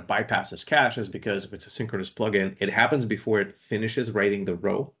this kind of bypasses cache is because if it's a synchronous plugin, it happens before it finishes writing the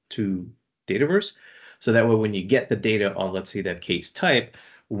row to Dataverse. So that way, when you get the data on, let's say, that case type,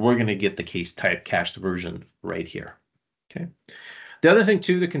 we're going to get the case type cached version right here. Okay. The other thing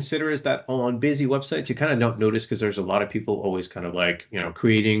too to consider is that on busy websites, you kind of don't notice because there's a lot of people always kind of like,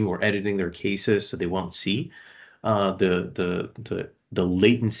 creating or editing their cases, so they won't see the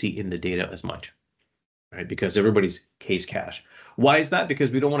latency in the data as much, right? Because everybody's case cache. Why is that?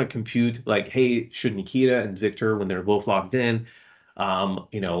 Because we don't want to compute like, hey, should Nikita and Victor, when they're both logged in,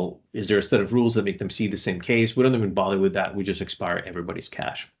 is there a set of rules that make them see the same case? We don't even bother with that. We just expire everybody's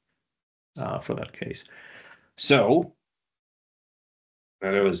cache for that case. So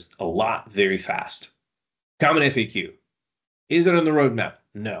there was a lot very fast. Common FAQ. Is it on the roadmap?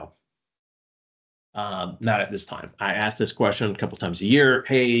 No. Not at this time. I ask this question a couple times a year.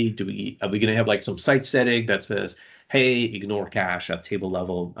 Hey, are we going to have like some site setting that says, hey, ignore cache at table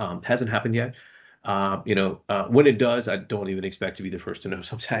level? Hasn't happened yet. When it does, I don't even expect to be the first to know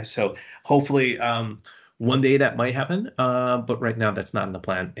sometimes. So hopefully one day that might happen. But right now that's not in the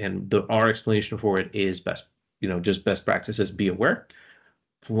plan. And our explanation for it is just best practices. Be aware,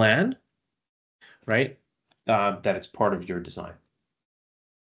 plan, right? That it's part of your design.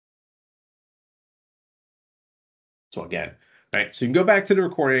 So again, right? So you can go back to the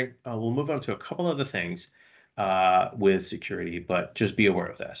recording. We'll move on to a couple other things with security, but just be aware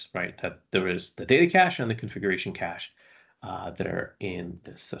of this, right? That there is the data cache and the configuration cache that are in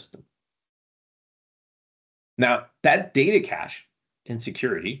this system. Now, that data cache in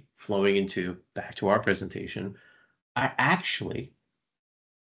security flowing into back to our presentation are actually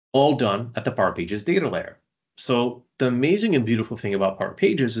all done at the Power Pages data layer. So the amazing and beautiful thing about Power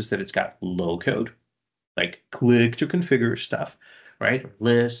Pages is that it's got low code, like click to configure stuff, right?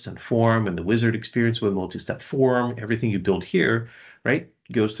 Lists and form and the wizard experience with multi-step form, everything you build here, right,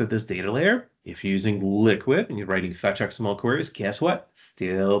 goes to this data layer. If you're using Liquid and you're writing fetch XML queries, guess what?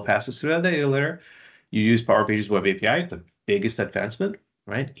 Still passes through that data layer. You use Power Pages Web API, the biggest advancement,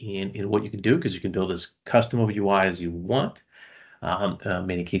 right, in what you can do, because you can build as custom of UI as you want,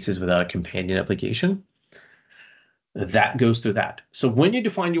 many cases without a companion application. That goes through that. So when you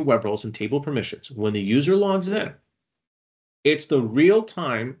define your web roles and table permissions, when the user logs in, it's the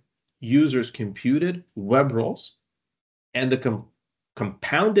real-time user's computed web roles and the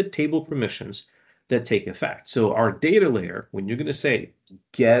compounded table permissions that take effect. So our data layer, when you're going to say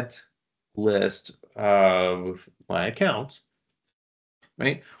get list of my accounts,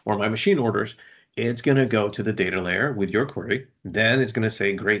 right, or my machine orders, it's going to go to the data layer with your query. Then it's going to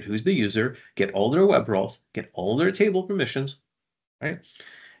say, great, who's the user? Get all their web roles, get all their table permissions, right?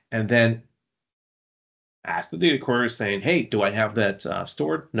 And then ask the data query saying, hey, do I have that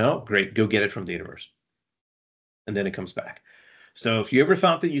stored? No, great, go get it from Dataverse. And then it comes back. So if you ever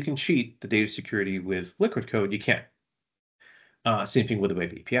thought that you can cheat the data security with Liquid code, you can't. Same thing with the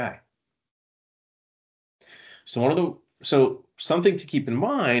web API. So something to keep in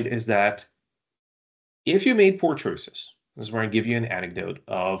mind is that if you made poor choices, This is where I give you an anecdote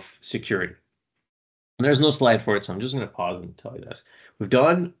of security. And there's no slide for it, so I'm just going to pause and tell you this. We've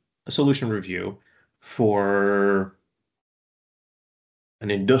done a solution review for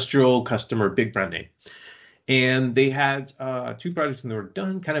an industrial customer, big brand name. And they had two projects and they were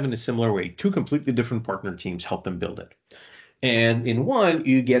done kind of in a similar way. Two completely different partner teams helped them build it. And in one,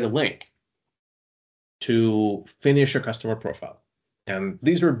 you get a link to finish a customer profile. And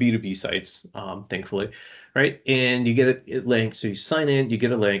these are B2B sites, thankfully, right? And you get a link. So you sign in, you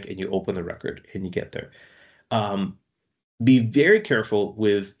get a link, and you open the record and you get there. Be very careful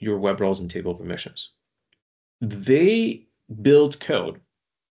with your web roles and table permissions. They build code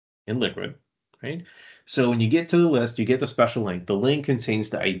in Liquid, right? So when you get to the list, you get the special link. The link contains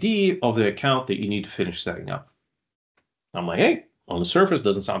the ID of the account that you need to finish setting up. I'm like, hey, on the surface,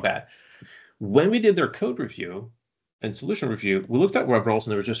 doesn't sound bad. When we did their code review and solution review, we looked at web roles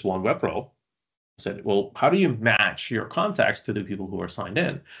and there was just one web role. I said, well, how do you match your contacts to the people who are signed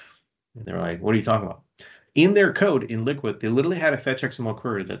in? And they're like, what are you talking about? In their code in Liquid, they literally had a fetch XML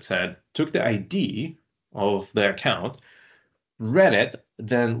query that said, took the ID of the account, read it,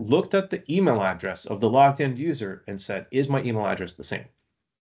 then looked at the email address of the logged in user and said, is my email address the same?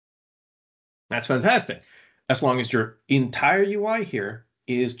 That's fantastic. As long as your entire UI here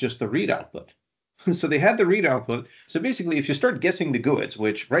is just the read output. So they had the read output. So basically, if you start guessing the goods,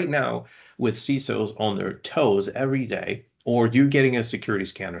 which right now with CISOs on their toes every day, or you getting a security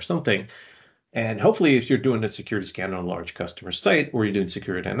scan or something, and hopefully if you're doing a security scan on a large customer site or you're doing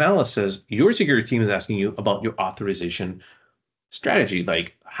security analysis, your security team is asking you about your authorization strategy,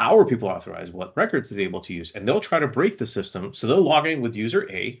 like how are people authorized, what records are they able to use, and they'll try to break the system. So they'll log in with user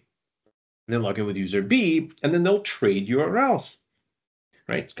A, and then log in with user B, and then they'll trade URLs,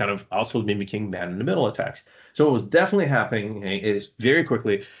 right? It's kind of also mimicking man-in-the-middle attacks. So what was definitely happening is very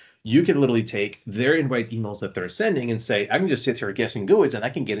quickly, you can literally take their invite emails that they're sending and say, I can just sit here guessing goods and I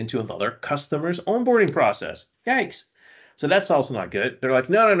can get into another customer's onboarding process. Yikes. So that's also not good. They're like,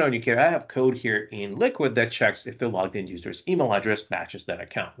 no, Nikita, I have code here in Liquid that checks if the logged in user's email address matches that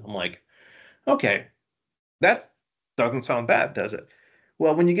account. I'm like, okay, that doesn't sound bad, does it?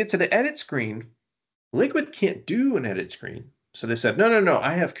 Well, when you get to the edit screen, Liquid can't do an edit screen. So they said, no,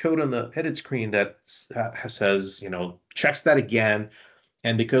 I have code on the edit screen that says, checks that again.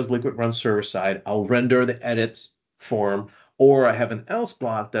 And because Liquid runs server side, I'll render the edits form, or I have an else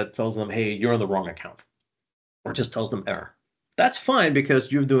block that tells them, hey, you're on the wrong account, or just tells them error. That's fine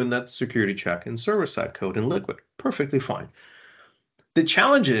because you're doing that security check in server side code in Liquid. Perfectly fine. The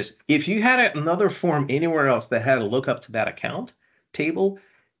challenge is if you had another form anywhere else that had a lookup to that account table,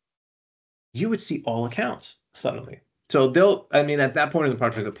 you would see all accounts suddenly. So at that point in the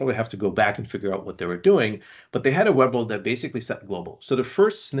project, they'll probably have to go back and figure out what they were doing. But they had a web role that basically set global. So the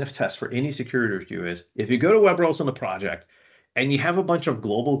first sniff test for any security review is if you go to web roles on the project and you have a bunch of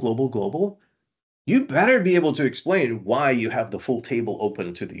global, you better be able to explain why you have the full table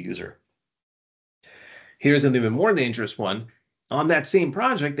open to the user. Here's an even more dangerous one. On that same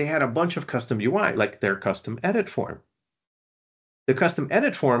project, they had a bunch of custom UI, like their custom edit form. The custom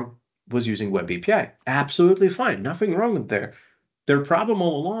edit form was using Web API. Absolutely fine. Nothing wrong with there. Their problem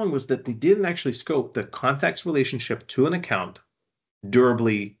all along was that they didn't actually scope the context relationship to an account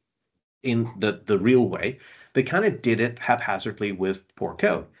durably in the real way. They kind of did it haphazardly with poor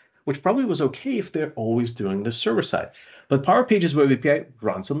code, which probably was okay if they're always doing the server side. But Power Pages Web API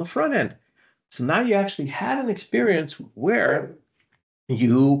runs on the front end. So now you actually had an experience where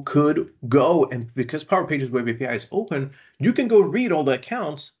you could go, and because Power Pages Web API is open, you can go read all the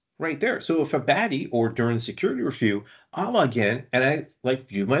accounts right there. So if a baddie or during the security review, I'll log in and I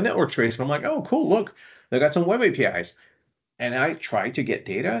view my network trace and I'm like, oh, cool, look, they got some web APIs. And I try to get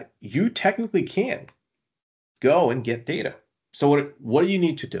data, you technically can go and get data. So what do you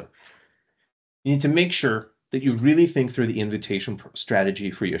need to do? You need to make sure that you really think through the invitation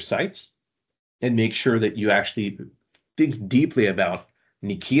strategy for your sites and make sure that you actually think deeply about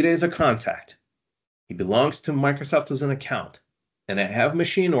Nikita is a contact. He belongs to Microsoft as an account, and I have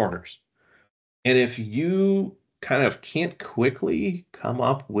machine orders. And if you kind of can't quickly come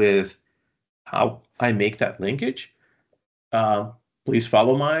up with how I make that linkage, please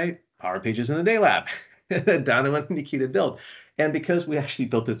follow my Power Pages in a Day lab down the one Nikita built. And because we actually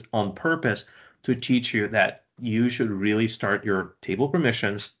built this on purpose to teach you that you should really start your table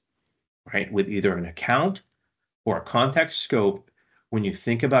permissions, right, with either an account or a contact scope when you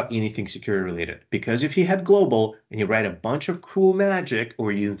think about anything security related. Because if you had global and you write a bunch of cool magic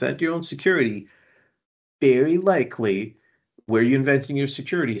or you invent your own security, very likely where you're inventing your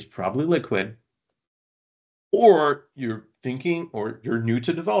security is probably Liquid, or you're thinking or you're new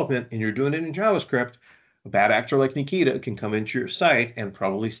to development and you're doing it in JavaScript, A bad actor like Nikita can come into your site and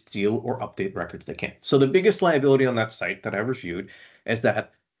probably steal or update records they can. So the biggest liability on that site that I reviewed is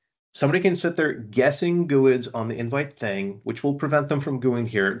that somebody can sit there guessing GUIDs on the invite thing, which will prevent them from going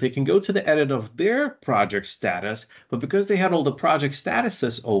here. They can go to the edit of their project status, but because they had all the project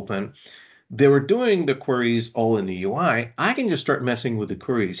statuses open, they were doing the queries all in the UI. I can just start messing with the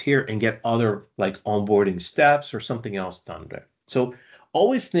queries here and get other like onboarding steps or something else done there. So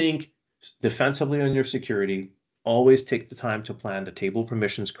always think defensively on your security. Always take the time to plan the table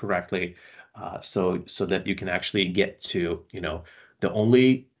permissions correctly, so that you can actually get to, the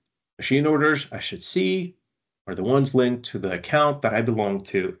only machine orders I should see are the ones linked to the account that I belong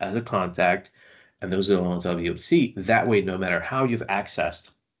to as a contact, and those are the ones I'll be able to see. That way, no matter how you've accessed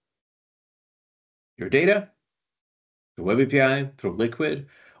your data, through Web API, through Liquid,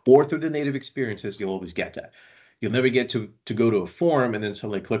 or through the native experiences, you'll always get that. You'll never get to go to a form and then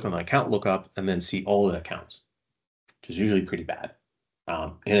suddenly click on the account lookup and then see all the accounts, which is usually pretty bad.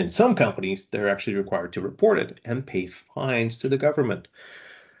 And in some companies, they're actually required to report it and pay fines to the government.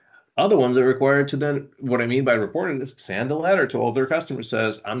 Other ones are required to then, what I mean by reporting is send a letter to all their customers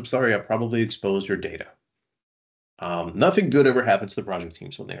says, I'm sorry, I probably exposed your data. Nothing good ever happens to the project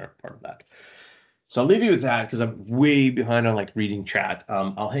teams when they are part of that. So I'll leave you with that because I'm way behind on like reading chat.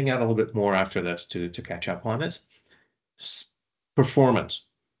 I'll hang out a little bit more after this to catch up on this. Performance.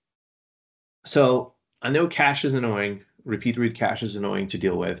 So I know cache is annoying. Repeat read cache is annoying to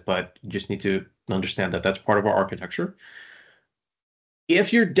deal with, but you just need to understand that that's part of our architecture.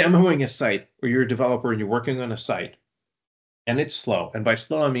 If you're demoing a site or you're a developer and you're working on a site and it's slow, and by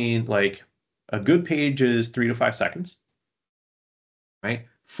slow I mean like a good page is 3 to 5 seconds, right?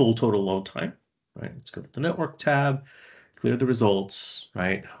 Full total load time, right? Let's go to the network tab, clear the results,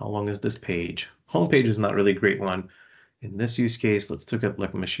 right? How long is this page? Homepage is not really a great one. In this use case, let's look at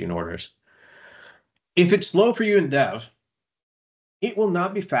like machine orders. If it's slow for you in dev, it will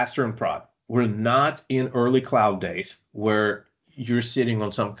not be faster in prod. We're not in early cloud days where you're sitting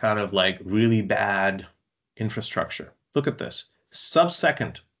on some kind of like really bad infrastructure. Look at this,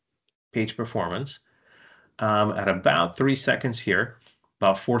 sub-second page performance at about 3 seconds here,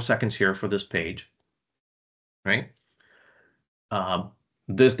 about 4 seconds here for this page, right?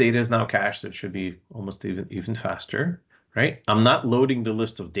 This data is now cached, so it should be almost even faster, right? I'm not loading the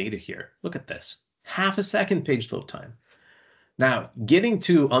list of data here. Look at this, half a second page load time. Now, getting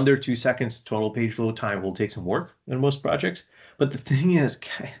to under 2 seconds total page load time will take some work in most projects. But the thing is,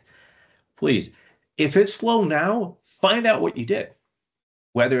 please, if it's slow now, find out what you did.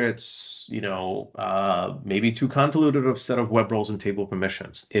 Whether it's, maybe too convoluted of set of web roles and table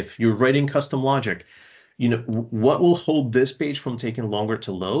permissions. If you're writing custom logic, what will hold this page from taking longer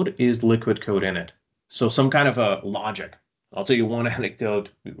to load is liquid code in it. So some kind of a logic. I'll tell you one anecdote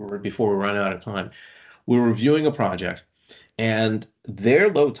before we run out of time. We were reviewing a project and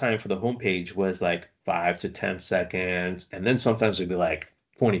their load time for the homepage was like 5 to 10 seconds. And then sometimes it'd be like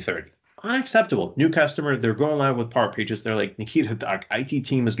 20, 30. Unacceptable. New customer, they're going live with Power Pages. They're like, Nikita, the IT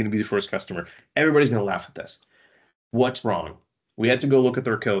team is going to be the first customer. Everybody's going to laugh at this. What's wrong? We had to go look at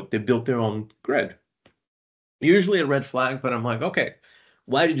their code. They built their own grid. Usually a red flag, but I'm like, okay,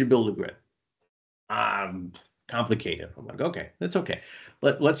 why did you build a grid? Complicated. I'm like, okay, that's okay.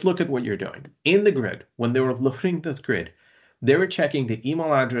 Let's look at what you're doing. In the grid, when they were loading the grid, they were checking the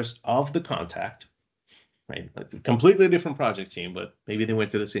email address of the contact, right? A completely different project team, but maybe they went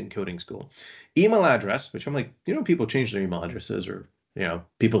to the same coding school. Email address, which I'm like, people change their email addresses or,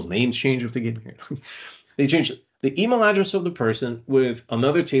 people's names change if they get here. They changed the email address of the person with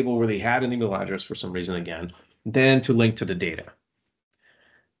another table where they had an email address for some reason again, then to link to the data.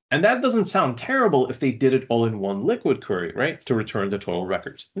 And that doesn't sound terrible if they did it all in one liquid query, right? To return the total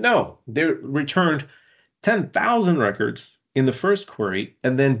records. No, they returned 10,000 records in the first query.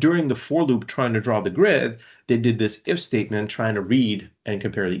 And then during the for loop trying to draw the grid, they did this if statement trying to read and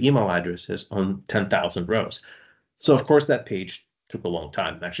compare the email addresses on 10,000 rows. So of course that page took a long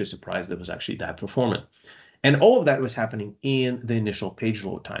time. I'm actually surprised it was actually that performant. And all of that was happening in the initial page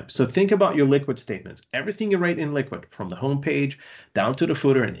load time. So think about your liquid statements. Everything you write in liquid, from the home page down to the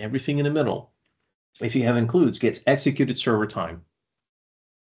footer and everything in the middle, if you have includes, gets executed server time.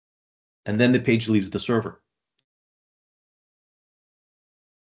 And then the page leaves the server.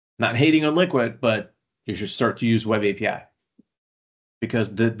 Not hating on liquid, but you should start to use Web API.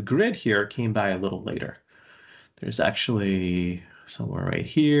 Because the grid here came by a little later. There's actually somewhere right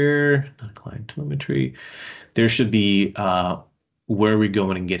here, not client telemetry. There should be where we're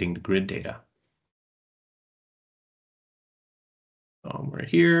going and getting the grid data. We're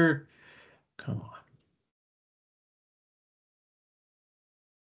here. Come on.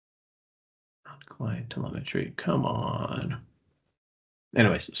 Not client telemetry. Come on.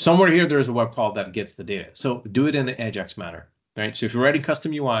 Anyways, somewhere here, there's a web call that gets the data. So do it in an Ajax manner, right? So if you're writing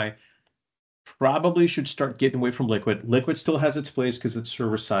custom UI, probably should start getting away from Liquid. Liquid still has its place because it's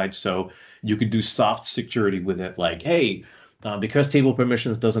server side. So you could do soft security with it. Like, hey, because table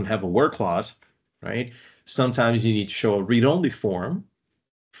permissions doesn't have a where clause, right? Sometimes you need to show a read-only form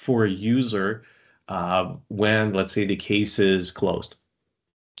for a user when, let's say, the case is closed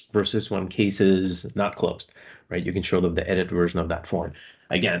versus when case is not closed, right? You can show them the edit version of that form.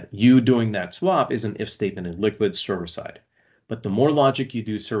 Again, you doing that swap is an if statement in Liquid server side. But the more logic you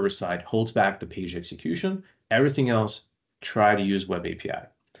do server side holds back the page execution. Everything else, try to use Web API.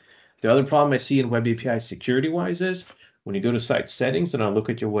 The other problem I see in Web API security-wise is when you go to site settings and I look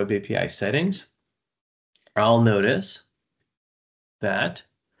at your Web API settings, I'll notice that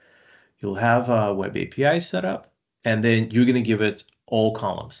you'll have a Web API set up, and then you're going to give it all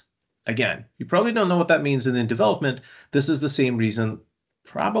columns. Again, you probably don't know what that means in development. This is the same reason,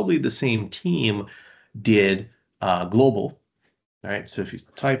 probably the same team did global. All right, so if you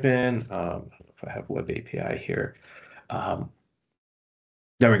type in, if I have Web API here,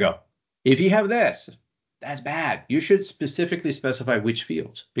 there we go. If you have this, that's bad. You should specifically specify which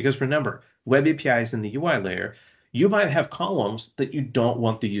fields, because remember, Web API is in the UI layer. You might have columns that you don't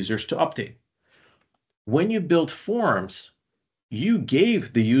want the users to update. When you build forms, you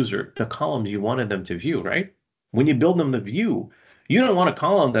gave the user the columns you wanted them to view, right? When you build them to view, you don't want a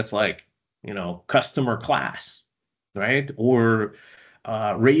column that's like, customer class, right? Or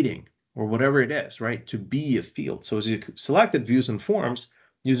rating, or whatever it is, right? To be a field. So as you selected views and forms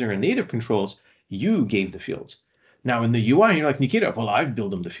using our native controls, you gave the fields. Now in the UI, you're like, Nikita, well, I've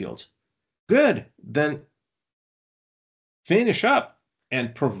built them the fields. Good. Then finish up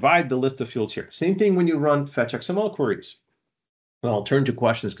and provide the list of fields here. Same thing when you run fetch XML queries. Well, I'll turn to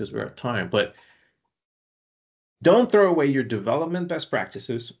questions because we're at time, but don't throw away your development best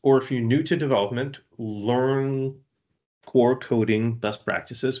practices, or if you're new to development, learn core coding best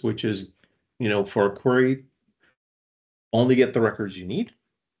practices, which is, for a query, only get the records you need.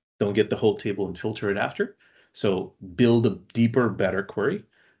 Don't get the whole table and filter it after. So build a deeper, better query.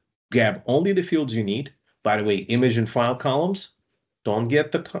 Grab only the fields you need. By the way, image and file columns, don't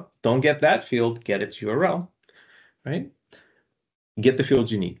get that field, get its URL, right? Get the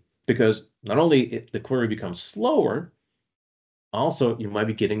fields you need, because not only the query becomes slower, also you might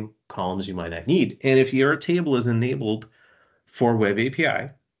be getting columns you might not need. And if your table is enabled for Web API,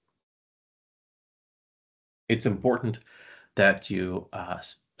 it's important that you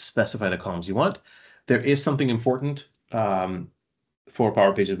specify the columns you want. There is something important for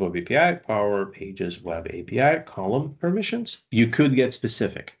Power Pages Web API, Power Pages Web API, column permissions. You could get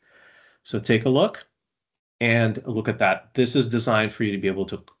specific. So take a look and look at that. This is designed for you to be able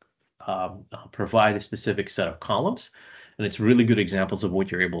to provide a specific set of columns. And it's really good examples of what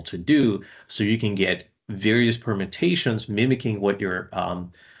you're able to do. So you can get various permutations mimicking what your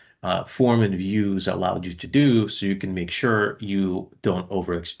form and views allowed you to do, so you can make sure you don't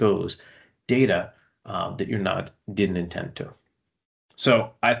overexpose data that didn't intend to.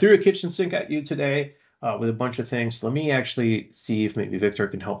 So I threw a kitchen sink at you today with a bunch of things. Let me actually see if maybe Victor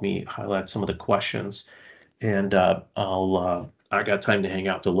can help me highlight some of the questions, and I got time to hang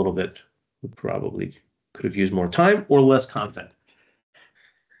out a little bit. We probably could have used more time or less content.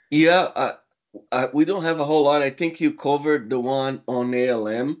 Yeah, we don't have a whole lot. I think you covered the one on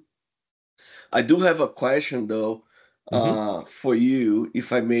ALM. I do have a question though, for you,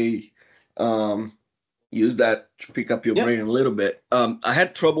 if I may use that to pick up your Yeah. brain a little bit. I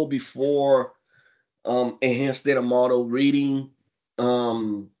had trouble before, enhanced data model reading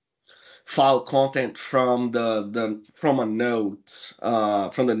file content from from a notes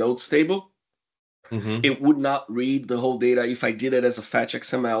from the notes table. It would not read the whole data if I did it as a fetch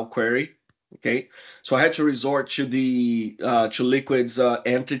XML query. Okay, so I had to resort to the to Liquid's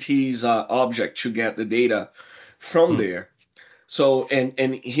entities object to get the data from there. So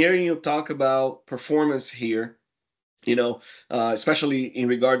and hearing you talk about performance here, especially in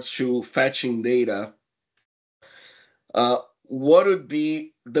regards to fetching data, what would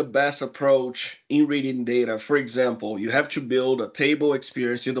be the best approach in reading data? For example, you have to build a table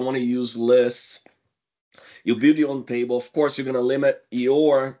experience. You don't want to use lists. You build your own table. Of course, you're going to limit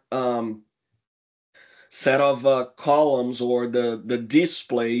your set of columns, or the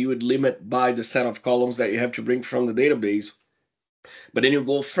display you would limit by the set of columns that you have to bring from the database. But then you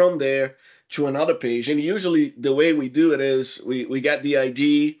go from there to another page. And usually the way we do it is we get the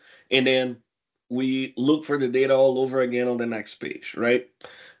ID, and then we look for the data all over again on the next page, right?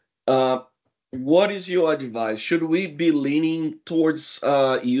 What is your advice? Should we be leaning towards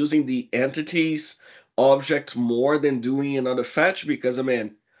using the entities object more than doing another fetch? Because I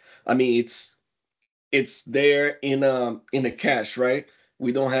mean it's there in a cache, right?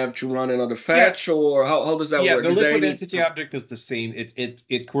 We don't have to run another Yeah, fetch, or how does that yeah, work? the Is there liquid any? entity object is the same.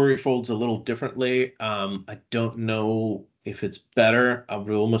 It query folds a little differently. I don't know if it's better. I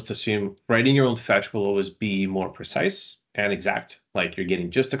would almost assume writing your own fetch will always be more precise and exact. Like you're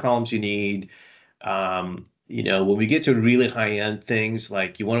getting just the columns you need. When we get to really high end things,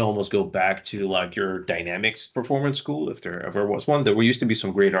 like you want to almost go back to like your dynamics performance school, if there ever was one. There used to be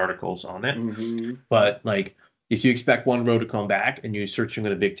some great articles on it, Mm-hmm. but like if you expect one row to come back and you're searching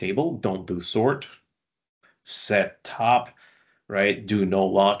in a big table, don't do sort, set top, right? Do no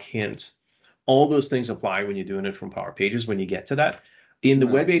lock hints. All those things apply when you're doing it from Power Pages when you get to that. In the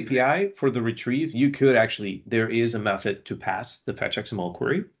web Nice. API for the retrieve, you could actually, there is a method to pass the fetch XML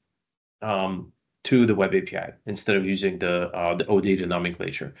query to the web API instead of using the OData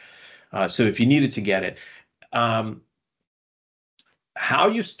nomenclature. So if you needed to get it, um, how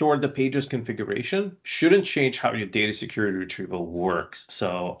you store the pages configuration shouldn't change how your data security retrieval works.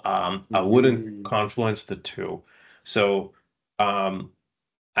 So I wouldn't Mm-hmm. confluence the two. So um,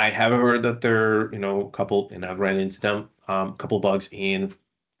 I have heard that there, a couple, and I've ran into them, a couple bugs in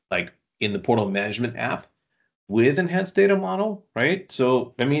like in the portal management app with enhanced data model, right?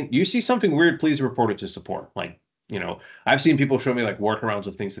 So, I mean, you see something weird, please report it to support. Like, I've seen people show me like workarounds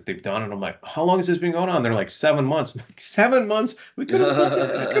of things that they've done, and I'm like, how long has this been going on? They're like 7 months. I'm like, 7 months? We could have worked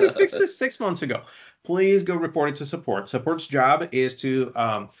it. I could have fixed this 6 months ago. Please go report it to support. Support's job is to,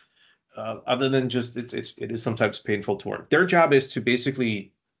 other than just it is sometimes painful to work. Their job is to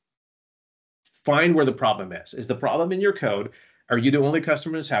basically find where the problem is. Is the problem in your code? Are you the only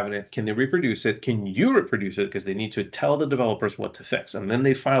customers having it? Can they reproduce it? Can you reproduce it? Because they need to tell the developers what to fix. And then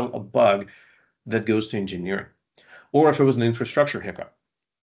they file a bug that goes to engineering. Or if it was an infrastructure hiccup,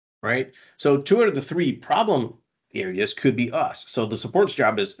 right? So two out of the three problem areas could be us. So the support's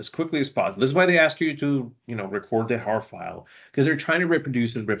job is as quickly as possible. This is why they ask you to, record the HAR file, because they're trying to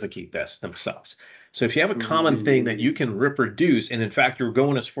reproduce and replicate this themselves. So if you have a common thing that Mm-hmm. you can reproduce, and in fact you're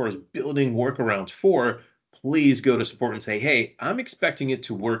going as far as building workarounds for, please go to support and say, hey, I'm expecting it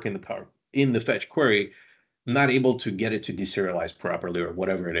to work in the fetch query. I'm not able to get it to deserialize properly or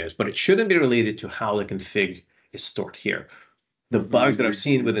whatever it is, but it shouldn't be related to how the config is stored here. The bugs that I've Mm-hmm.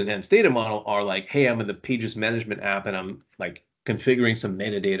 seen with enhanced data model are like, hey, I'm in the pages management app and I'm like configuring some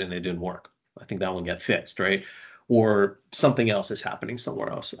metadata and it didn't work. I think that one got fixed, right? Or something else is happening somewhere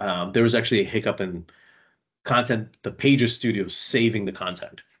else. There was actually a hiccup in content, the Pages Studio saving the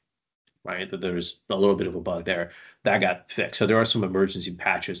content, right? That there's a little bit of a bug there that got fixed. So there are some emergency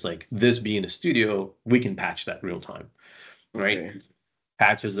patches like this being a studio, we can patch that real time, right? Okay.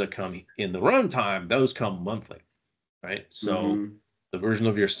 Patches that come in the runtime, those come monthly, right? So Mm-hmm. the version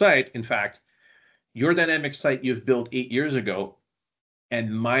of your site, in fact, your dynamic site you've built 8 years ago,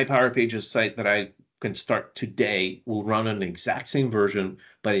 and my Power Pages site that I can start today will run on the exact same version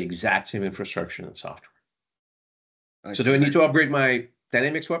by the exact same infrastructure and software. I So do I see. need to upgrade my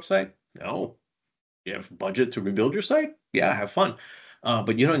Dynamics website? No. You have budget to rebuild your site? Yeah, have fun.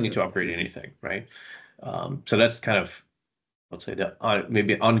 But you don't need to upgrade anything, right? So that's kind of, let's say that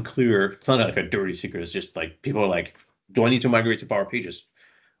maybe unclear. It's not like a dirty secret. It's just like people are like, do I need to migrate to Power Pages?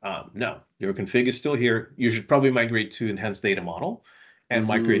 No, your config is still here. You should probably migrate to Enhanced Data Model and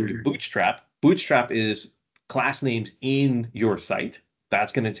migrate to Mm-hmm. Bootstrap. Bootstrap is class names in your site.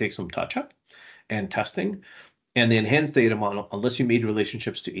 That's going to take some touch up and testing. And the Enhanced Data Model, unless you made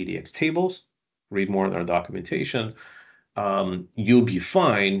relationships to ADX tables, read more in our documentation, you'll be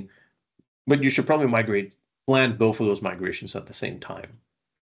fine. But you should probably plan both of those migrations at the same time.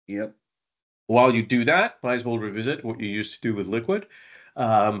 Yep. While you do that, might as well revisit what you used to do with Liquid.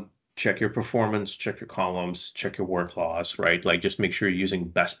 Check your performance, check your columns, check your work laws, right? Like just make sure you're using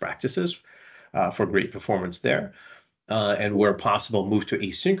best practices for great performance there. And where possible, move to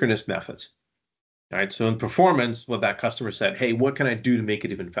asynchronous methods. All right. So in performance, what that customer said, hey, what can I do to make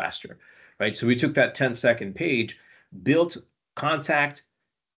it even faster? Right. So we took that 10-second page, built contact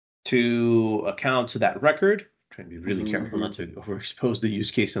to account to that record, trying to be really careful Mm-hmm. not to overexpose the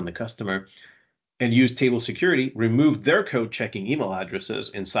use case on the customer, and use table security, removed their code checking email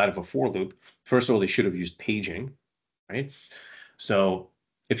addresses inside of a for loop. First of all, they should have used paging, right? So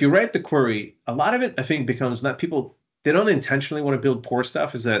if you write the query, a lot of it, I think, becomes not people, they don't intentionally want to build poor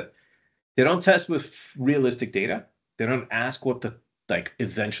stuff, is that they don't test with realistic data. They don't ask like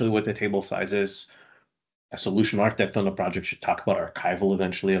eventually what the table size is. A solution architect on the project should talk about archival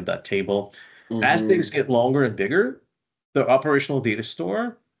eventually of that table. As things Mm-hmm. get longer and bigger, the operational data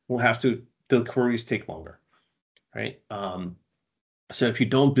store will have to the queries take longer, right? So if you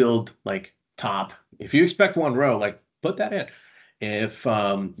don't build like top, if you expect one row, like put that in. If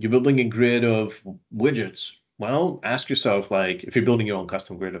you're building a grid of widgets, well, ask yourself, like, if you're building your own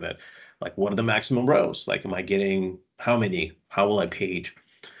custom grid of it, like, what are the maximum rows? Like, am I getting how many? How will I page?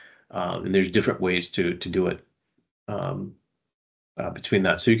 And there's different ways to do it um, between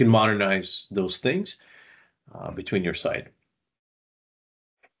that. So you can modernize those things between your site.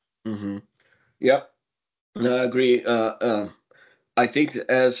 Mm-hmm. Yep. No, I agree. I think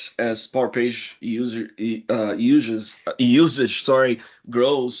as Power Page usage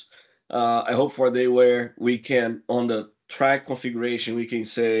grows, I hope for a day where we can, on the track configuration, we can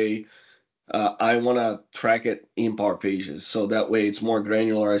say I want to track it in Power Pages, so that way it's more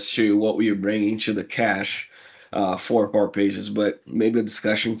granular as to what we are bringing to the cache for Power Pages. But maybe a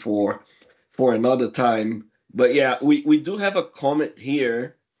discussion for another time. But yeah, we do have a comment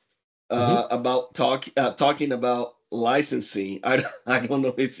here Mhm. about talking about licensing. I don't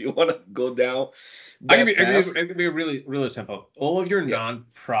know if you want to go down that path. I can be really, really simple. All of your Yeah.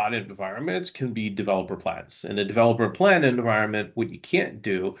 non-prod environments can be developer plans. In a developer plan environment, what you can't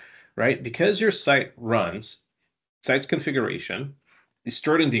do, right? Because your site runs, site's configuration is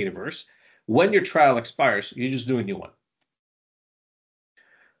stored in Dataverse. When your trial expires, you just do a new one.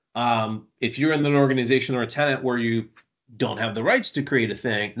 If you're in an organization or a tenant where you don't have the rights to create a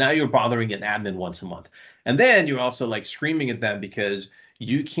thing, now you're bothering an admin once a month. And then you're also like screaming at them because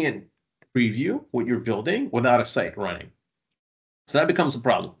you can't preview what you're building without a site running. So that becomes a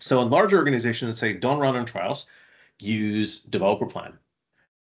problem. So in large organizations say, don't run on trials, use developer plan.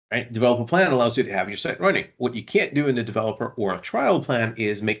 Right? Developer plan allows you to have your site running. What you can't do in a developer or a trial plan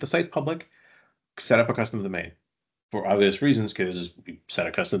is make the site public, set up a custom domain for obvious reasons, because you set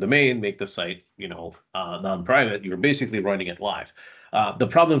a custom domain, make the site, non-private, you're basically running it live. The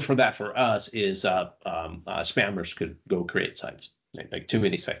problem for that for us is spammers could go create sites, right? Like too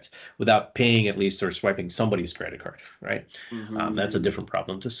many sites, without paying at least or swiping somebody's credit card, right? That's a Mm-hmm. different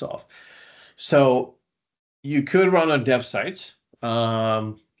problem to solve. So you could run on dev sites.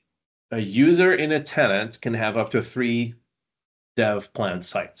 A user in a tenant can have up to 3 dev plan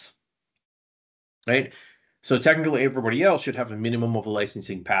sites, right? So technically, everybody else should have a minimum of a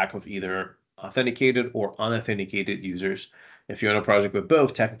licensing pack of either authenticated or unauthenticated users. If you're on a project with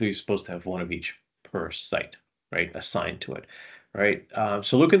both, technically you're supposed to have one of each per site, right? Assigned to it, right?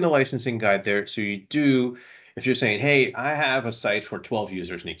 So look in the licensing guide there. So you do, if you're saying, hey, I have a site for 12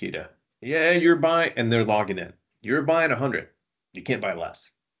 users, Nikita. Yeah, you're buying, and they're logging in. You're buying 100. You can't buy less.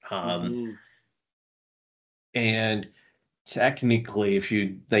 Um, Mm-hmm. and technically, if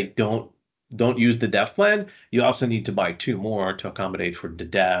you like don't use the dev plan, you also need to buy 2 more to accommodate for the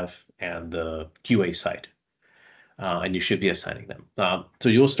dev and the QA site. And you should be assigning them. So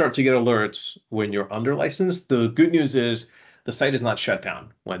you'll start to get alerts when you're under licensed. The good news is the site is not shut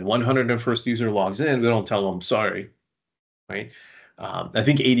down. When 101st user logs in, we don't tell them sorry, right? I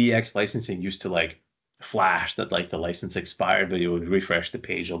think ADX licensing used to like flash that like the license expired, but you would refresh the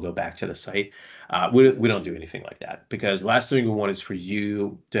page, you'll go back to the site. We don't do anything like that, because last thing we want is for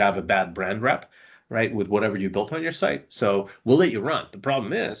you to have a bad brand rep, right, with whatever you built on your site. So we'll let you run. The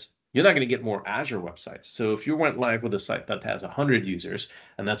problem is you're not going to get more Azure websites. So if you went live with a site that has 100 users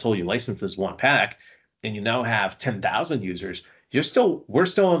and that's all you license is one pack, and you now have 10,000 users, we're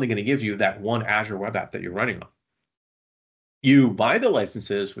still only going to give you that one Azure web app that you're running on. You buy the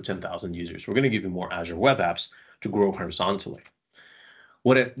licenses for 10,000 users. We're going to give you more Azure web apps to grow horizontally.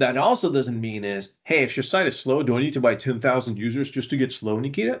 That also doesn't mean is, hey, if your site is slow, do I need to buy 10,000 users just to get slow,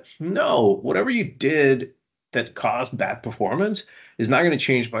 Nikita? No, whatever you did that caused bad performance is not going to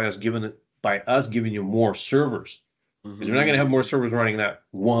change by us giving you more servers, because we're not going to have Mm-hmm. more servers running that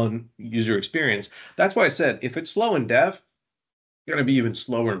one user experience. That's why I said if it's slow in dev, it's going to be even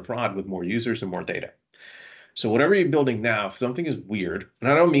slower in prod with more users and more data. So whatever you're building now, if something is weird,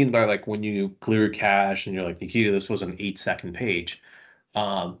 and I don't mean by like when you clear cache and you're like, Nikita, this was an 8-second page.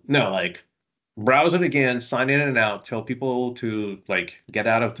 No, like browse it again, sign in and out, tell people to like get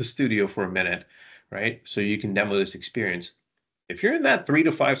out of the studio for a minute, right? So you can demo this experience. If you're in that 3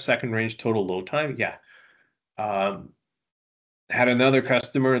 to 5 second range total load time, yeah. Um, had another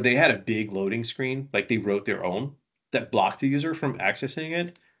customer, they had a big loading screen, like they wrote their own that blocked the user from accessing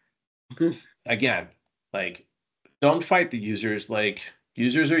it. Again, like don't fight the users. Like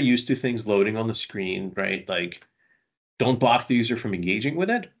users are used to things loading on the screen, right? Like don't block the user from engaging with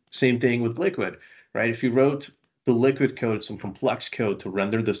it. Same thing with Liquid, right? If you wrote the Liquid code, some complex code to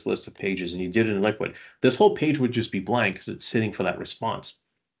render this list of pages, and you did it in Liquid, this whole page would just be blank because it's sitting for that response.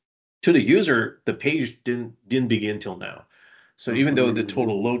 To the user, the page didn't begin till now. So even though the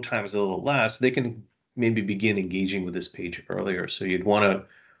total load time is a little less, they can maybe begin engaging with this page earlier. So you'd want to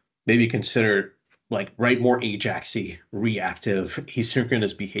maybe consider like write more Ajaxy reactive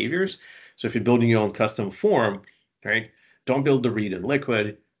asynchronous behaviors. So if you're building your own custom form, right, don't build the read in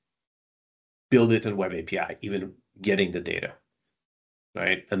Liquid, build it in Web API, even getting the data,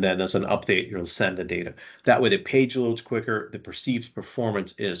 right? And then as an update, you'll send the data. That way the page loads quicker, the perceived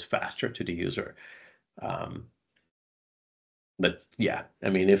performance is faster to the user. But yeah, I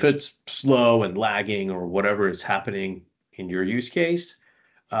mean, if it's slow and lagging or whatever is happening in your use case,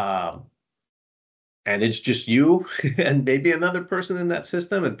 um, and it's just you and maybe another person in that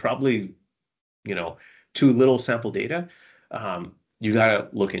system and probably, too little sample data, you got to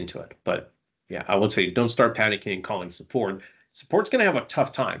look into it. But yeah, I would say don't start panicking and calling support. Support's going to have a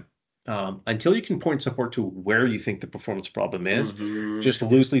tough time until you can point support to where you think the performance problem is. Just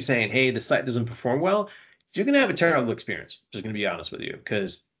loosely saying, hey, the site doesn't perform well, you're going to have a terrible experience. Just going to be honest with you,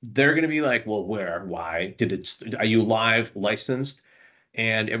 because they're going to be like, well, where, why are you live licensed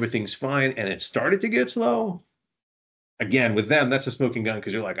and everything's fine and it started to get slow? Again, with them, that's a smoking gun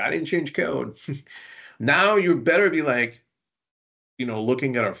because you're like, I didn't change code. Now you better be like,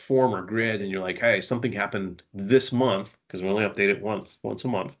 looking at our form or grid and you're like, hey, something happened this month because we only update it once a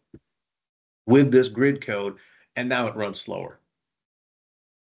month with this grid code, and now it runs slower.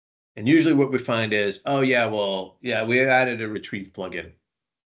 And usually what we find is, oh yeah, well, yeah, we added a retrieve plugin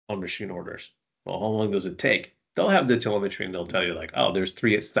on machine orders. Well, how long does it take? They'll have the telemetry and they'll tell you like, oh, there's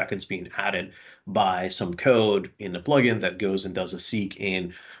 3 seconds being added by some code in the plugin that goes and does a seek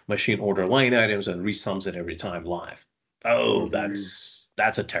in machine order line items and resums it every time live. Oh, that's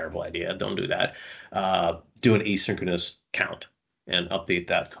a terrible idea. Don't do that. Do an asynchronous count and update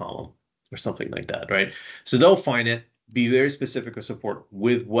that column or something like that, right? So they'll find it, be very specific with support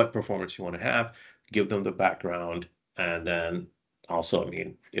with what performance you want to have, give them the background, and then also, I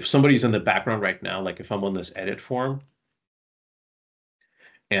mean, if somebody's in the background right now, like if I'm on this edit form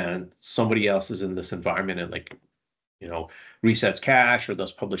and somebody else is in this environment and like, resets cache or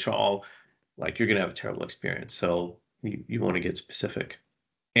does publish all, like you're going to have a terrible experience. So you want to get specific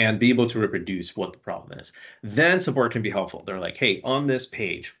and be able to reproduce what the problem is. Then support can be helpful. They're like, hey, on this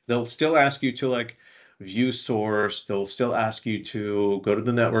page, they'll still ask you to like view source. They'll still ask you to go to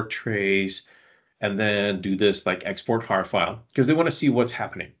the network trace and then do this like export har file because they want to see what's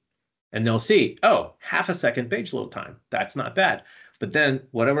happening. And they'll see, oh, half a second page load time. That's not bad. But then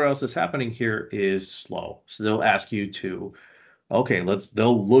whatever else is happening here is slow. So they'll ask you to, okay,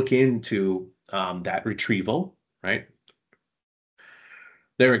 they'll look into that retrieval, right?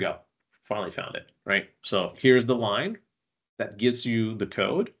 There we go. Finally found it, right? So here's the line that gives you the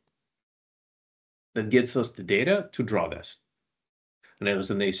code that gets us the data to draw this. And it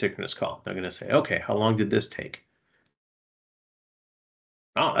was an asynchronous call. They're going to say, okay, how long did this take?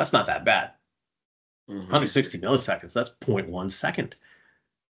 Oh, that's not that bad. 160 milliseconds, that's 0.1 second.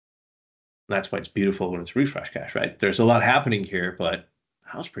 That's why it's beautiful when it's refresh cache, right? There's a lot happening here, but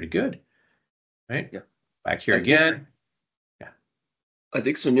that was pretty good, right? Yeah. Back here again. Yeah. I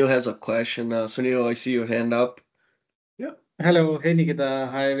think Sunil has a question. Sunil, I see your hand up. Yeah. Hello. Hey, Nikita.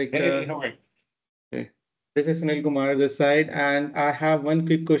 Hi, Victor. Hey, how are you? Hey. This is Sunil Kumar this side, and I have one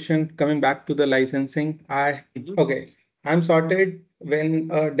quick question coming back to the licensing. Okay, I'm sorted when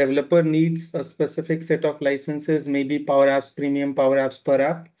a developer needs a specific set of licenses, maybe Power Apps Premium, Power Apps per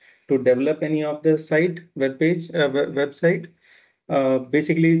app, to develop any of the website,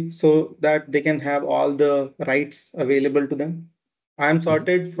 basically so that they can have all the rights available to them. I'm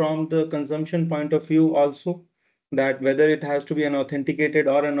sorted from the consumption point of view also, that whether it has to be an authenticated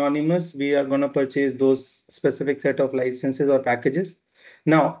or anonymous, we are going to purchase those specific set of licenses or packages.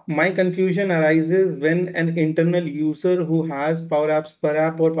 Now, my confusion arises when an internal user who has Power Apps per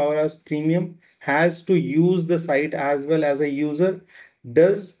app or Power Apps Premium has to use the site as well as a user.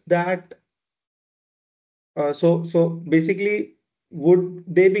 Does that so basically, would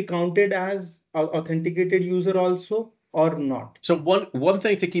they be counted as an authenticated user also or not? So one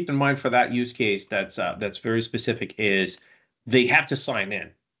thing to keep in mind for that use case that's very specific is they have to sign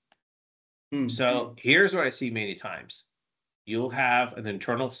in. So here's what I see many times. You'll have an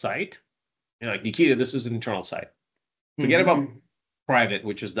internal site. You're like, Nikita, this is an internal site. Forget about private,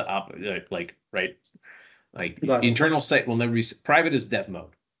 which is the right? Like internal site will never be private is dev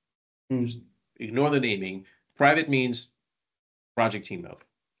mode. Just ignore the naming. Private means project team mode.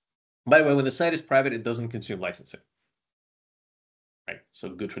 By the way, when the site is private, it doesn't consume licensing. Right? So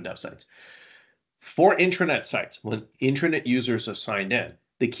good for dev sites. For intranet sites, when intranet users are signed in,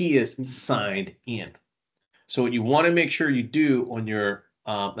 the key is signed in. So what you want to make sure you do on your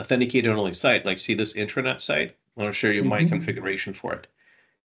authenticated only site, like see this intranet site, I'll show you my configuration for it.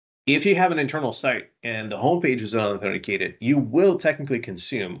 If you have an internal site and the homepage is unauthenticated, you will technically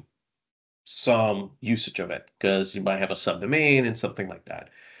consume some usage of it because you might have a subdomain and something like that.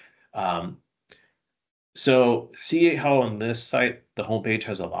 So see how on this site, the homepage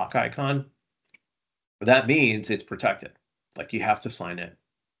has a lock icon? That means it's protected. Like you have to sign in.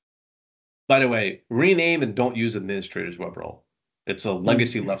 By the way, rename and don't use administrator's web role. It's a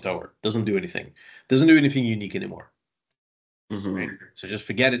legacy leftover. Doesn't do anything. Doesn't do anything unique anymore. Right? So just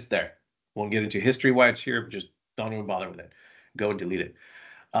forget it's there. Won't get into history why it's here, but just don't even bother with it. Go and delete it.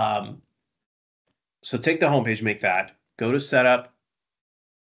 So take the homepage, make that. Go to setup.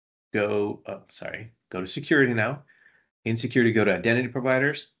 Go to security now. In security, go to identity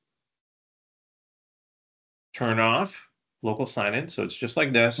providers. Turn off local sign-in. So it's just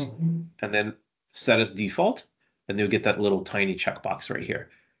like this. And then set as default. And you'll get that little tiny checkbox right here.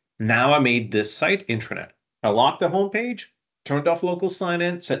 Now I made this site intranet. I locked the homepage, turned off local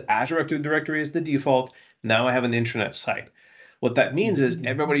sign-in, set Azure Active Directory as the default. Now I have an intranet site. What that means is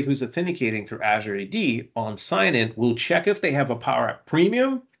everybody who's authenticating through Azure AD on sign-in will check if they have a Power App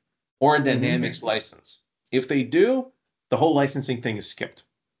Premium or a Dynamics license. If they do, the whole licensing thing is skipped.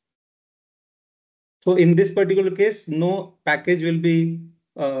 So in this particular case, no package will be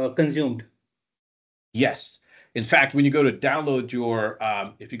consumed. Yes. In fact, when you go to download your,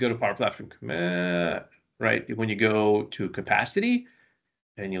 if you go to Power Platform Command, right, when you go to capacity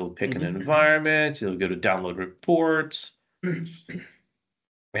and you'll pick an environment, you'll go to download reports and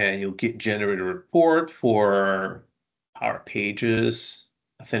you'll generate a report for Power Pages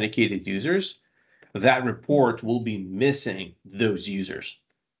authenticated users. That report will be missing those users.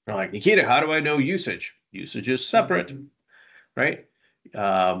 You're like, Nikita, how do I know usage? Usage is separate, right?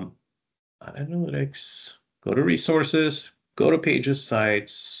 Analytics, go to resources, go to pages,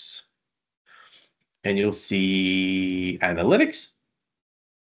 sites, and you'll see analytics,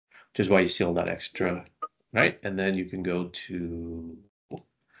 which is why you see all that extra, right? And then you can go to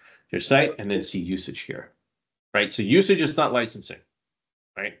your site and then see usage here, right? So usage is not licensing,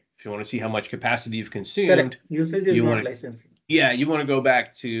 right? If you want to see how much capacity you've consumed, correct. Usage is not licensing. Yeah, you want to go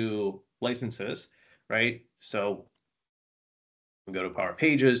back to licenses, right? So we go to Power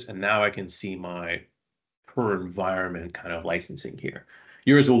Pages, and now I can see my per environment kind of licensing here.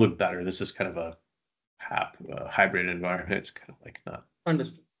 Yours will look better. This is kind of a hybrid environment. It's kind of like not.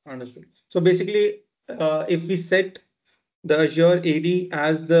 Understood. So basically, if we set the Azure AD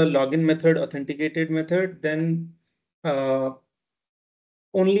as the login method, authenticated method, then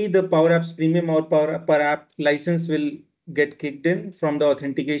only the Power Apps Premium or per app license will get kicked in from the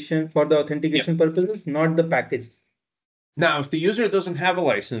authentication for the authentication purposes, not the packages. Now, if the user doesn't have a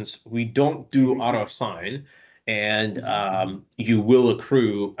license, we don't do auto sign, and you will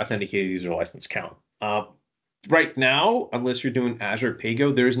accrue authenticated user license count. Right now, unless you're doing Azure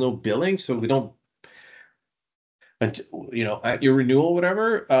PayGo, there is no billing, so we don't. At your renewal,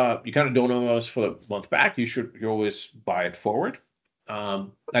 whatever, you kind of don't owe us for the month back. You always buy it forward.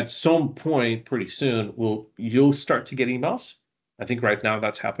 At some point, pretty soon, you'll start to get emails. I think right now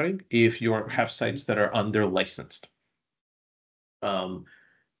that's happening if you have sites that are under licensed.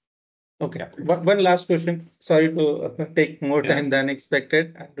 Okay. One last question. Sorry to take more time than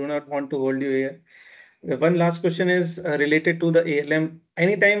expected. I do not want to hold you here. The one last question is related to the ALM.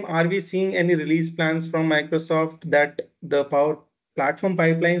 Anytime are we seeing any release plans from Microsoft that the Power Platform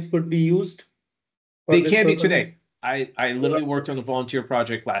pipelines could be used? They can be today. I literally worked on a volunteer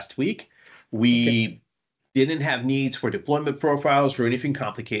project last week. We didn't have needs for deployment profiles or anything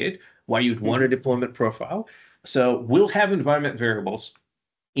complicated. Why you'd want a deployment profile. So we'll have environment variables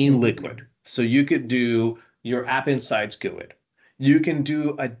in Liquid. So you could do your app insights GUID. You can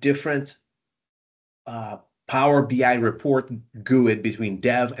do a different Power BI report GUID between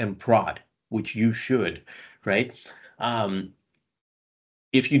dev and prod, which you should, right?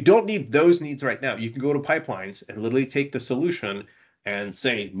 If you don't need those needs right now, you can go to pipelines and literally take the solution and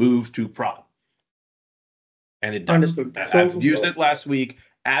say, move to prod. And it does. Understood. I've used it last week,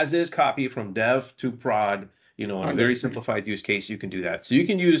 as is copy from dev to prod. In a very simplified use case, you can do that. So you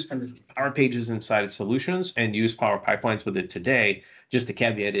can use Power Pages inside solutions and use Power Pipelines with it today. Just the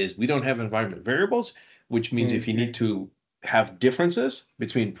caveat is we don't have environment variables, which means if you need to have differences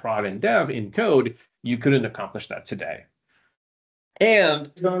between prod and dev in code, you couldn't accomplish that today. And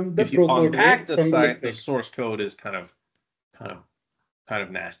if you unpack the site, the source code is kind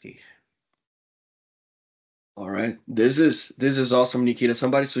of nasty. All right, this is awesome, Nikita.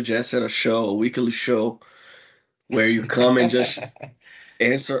 Somebody suggested a weekly show, where you come and just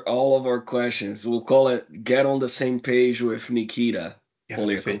answer all of our questions. We'll call it "Get on the Same Page with Nikita." Yeah, on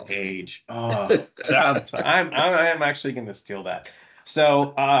the same Polyakov. page. Oh, I'm actually going to steal that.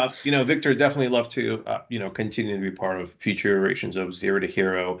 So, Victor, definitely love to, continue to be part of future iterations of Zero to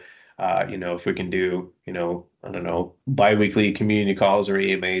Hero. If we can do, I don't know, biweekly community calls or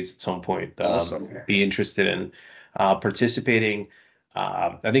AMAs at some point, Awesome. be interested in participating.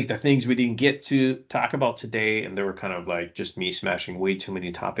 I think the things we didn't get to talk about today, and they were kind of like just me smashing way too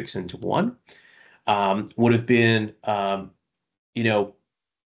many topics into one, would have been, you know,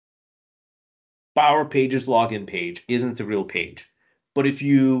 Power Pages login page isn't the real page. But if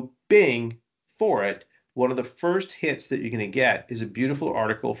you Bing for it, one of the first hits that you're going to get is a beautiful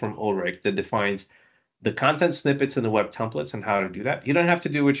article from Ulrich that defines the content snippets and the web templates and how to do that. You don't have to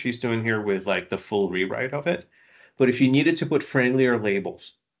do what she's doing here with like the full rewrite of it. But if you needed to put friendlier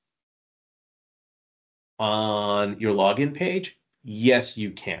labels on your login page, yes,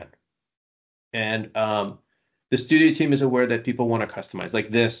 you can. And the studio team is aware that people want to customize like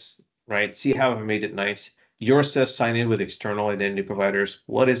this, right? See how I made it nice. Yours says sign in with external identity providers.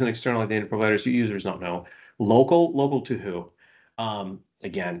 What is an external identity provider? So users don't know. Local to who?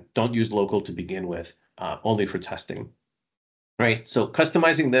 Again, don't use local to begin with, only for testing, right? So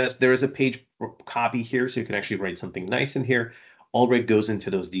customizing this, there is a page copy here, so you can actually write something nice in here. Ulrich goes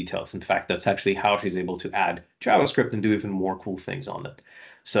into those details. In fact, that's actually how she's able to add JavaScript and do even more cool things on it.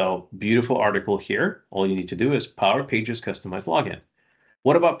 So beautiful article here. All you need to do is Power Pages customized login.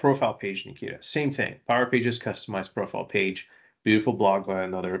 What about profile page, Nikita? Same thing. Power Pages customized profile page. Beautiful blog by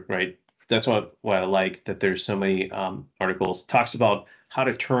another, right? That's why I like that there's so many articles. Talks about how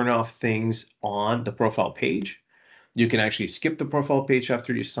to turn off things on the profile page. You can actually skip the profile page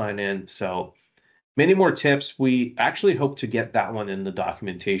after you sign in. So many more tips. We actually hope to get that one in the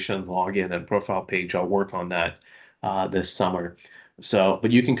documentation, login, and profile page. I'll work on that this summer. So,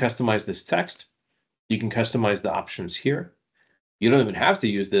 but you can customize this text. You can customize the options here. You don't even have to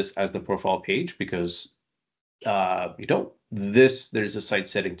use this as the profile page because you don't. There's a site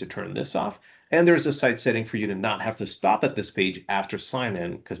setting to turn this off. And there's a site setting for you to not have to stop at this page after sign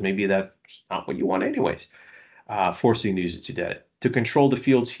in because maybe that's not what you want anyways, forcing the user to do it. To control the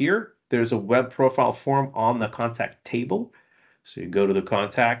fields here, there's a web profile form on the contact table. So you go to the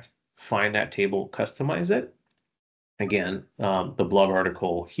contact, find that table, customize it. Again, the blog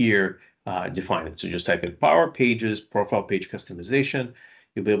article here define it. So just type in Power Pages, profile page customization.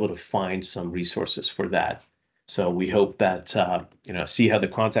 You'll be able to find some resources for that. So we hope that, see how the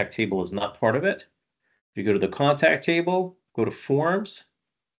contact table is not part of it. If you go to the contact table, go to forms.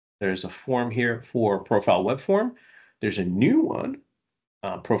 There's a form here for profile web form. There's a new one,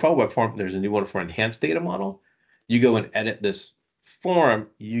 profile web form. There's a new one for enhanced data model. You go and edit this form,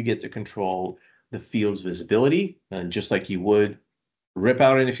 you get to control the field's visibility. And just like you would rip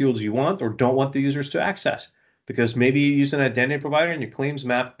out any fields you want or don't want the users to access, because maybe you use an identity provider and your claims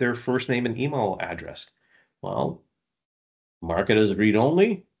map their first name and email address. Well, mark it as read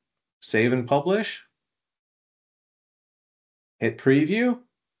only, save and publish, hit preview,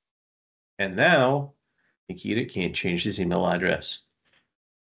 and now Nikita can't change his email address.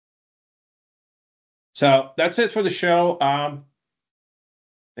 So that's it for the show. I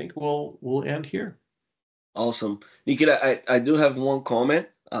think we'll end here. Awesome. Nikita, I do have one comment.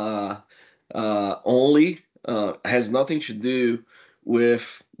 Only has nothing to do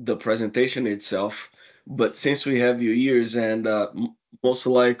with the presentation itself, but since we have your ears and most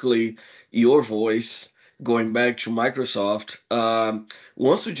likely your voice going back to Microsoft,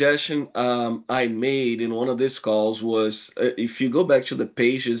 one suggestion I made in one of these calls was if you go back to the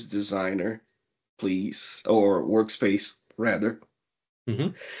Pages Designer, please, or Workspace rather. Mm-hmm.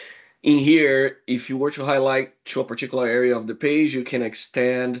 In here, if you were to highlight to a particular area of the page, you can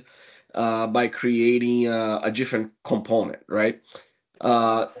extend by creating a different component, right?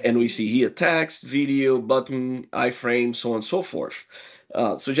 And we see here text, video, button, iframe, so on and so forth.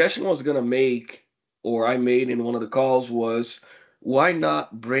 Suggestion was gonna make, or I made in one of the calls was, why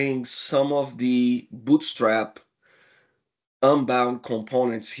not bring some of the Bootstrap unbound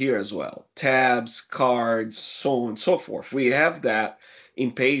components here as well? Tabs, cards, so on and so forth. We have that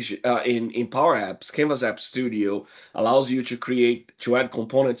in page in Power Apps. Canvas App Studio allows you to add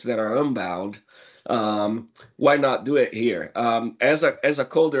components that are unbound. Why not do it here? As a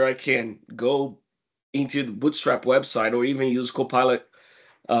coder, I can go into the Bootstrap website or even use Copilot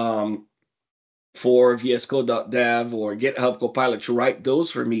for VSCode.dev or GitHub Copilot to write those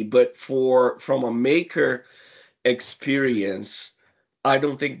for me. But from a maker experience, I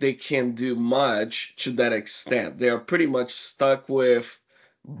don't think they can do much to that extent. They are pretty much stuck with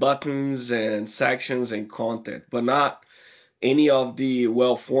buttons and sections and content, but not any of the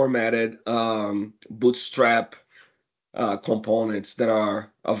well formatted Bootstrap components that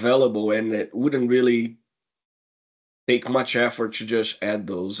are available, and it wouldn't really take much effort to just add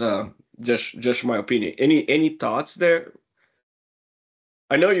those. Just my opinion. Any thoughts there?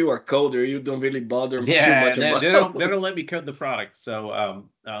 I know you are coder. You don't really bother too Yeah, much they about. don't let me code the product. So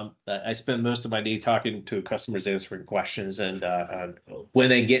I spend most of my day talking to customers, answering questions, and when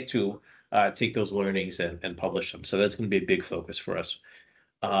they get to take those learnings and publish them. So that's going to be a big focus for us.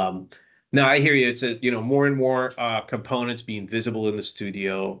 Um, now I hear you. It's more and more components being visible in the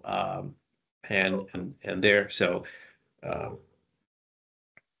studio, and there. So uh,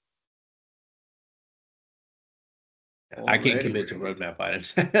 I can't Already. commit to roadmap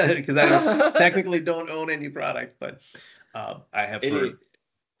items because I don't technically don't own any product, but I have Any heard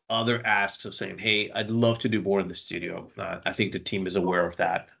other asks of saying, "Hey, I'd love to do more in the studio." I think the team is aware of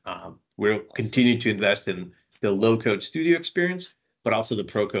that. We'll continue to invest in the low-code studio experience, but also the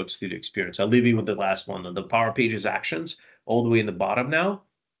pro-code studio experience. I'll leave you with the last one: the Power Pages actions, all the way in the bottom. Now,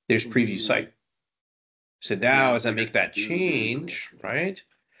 there's preview site. So now, as I make that change, right,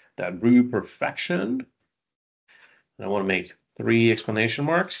 that brew perfection, and I want to make 3 exclamation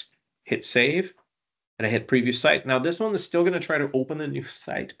marks. Hit save. And I hit preview site. Now this one is still going to try to open a new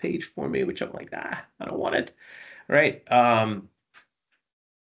site page for me, which I'm like, I don't want it. Right.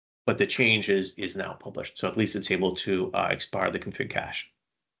 But the change is now published. So at least it's able to expire the config cache.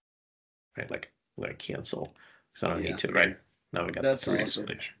 Right. Like I'm going to cancel because I don't need to. Right. Now we got That's the 3 awesome.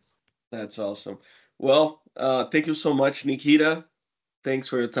 explanation. That's awesome. Well, thank you so much, Nikita. Thanks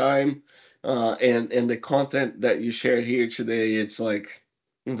for your time, and the content that you shared here today. It's like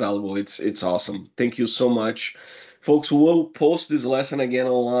invaluable. It's awesome. Thank you so much, folks. We'll post this lesson again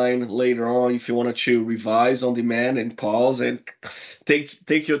online later on if you wanted to revise on demand and pause and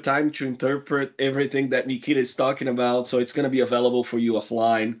take your time to interpret everything that Nikita is talking about. So it's gonna be available for you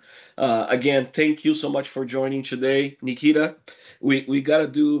offline. Again, thank you so much for joining today, Nikita. We gotta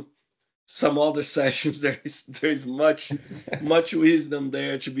do some other sessions. There's much wisdom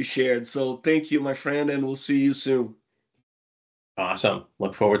there to be shared. So thank you, my friend, and we'll see you soon. Awesome.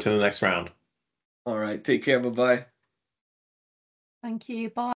 Look forward to the next round. All right, take care. Bye bye. Thank you.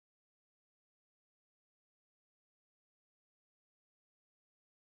 Bye.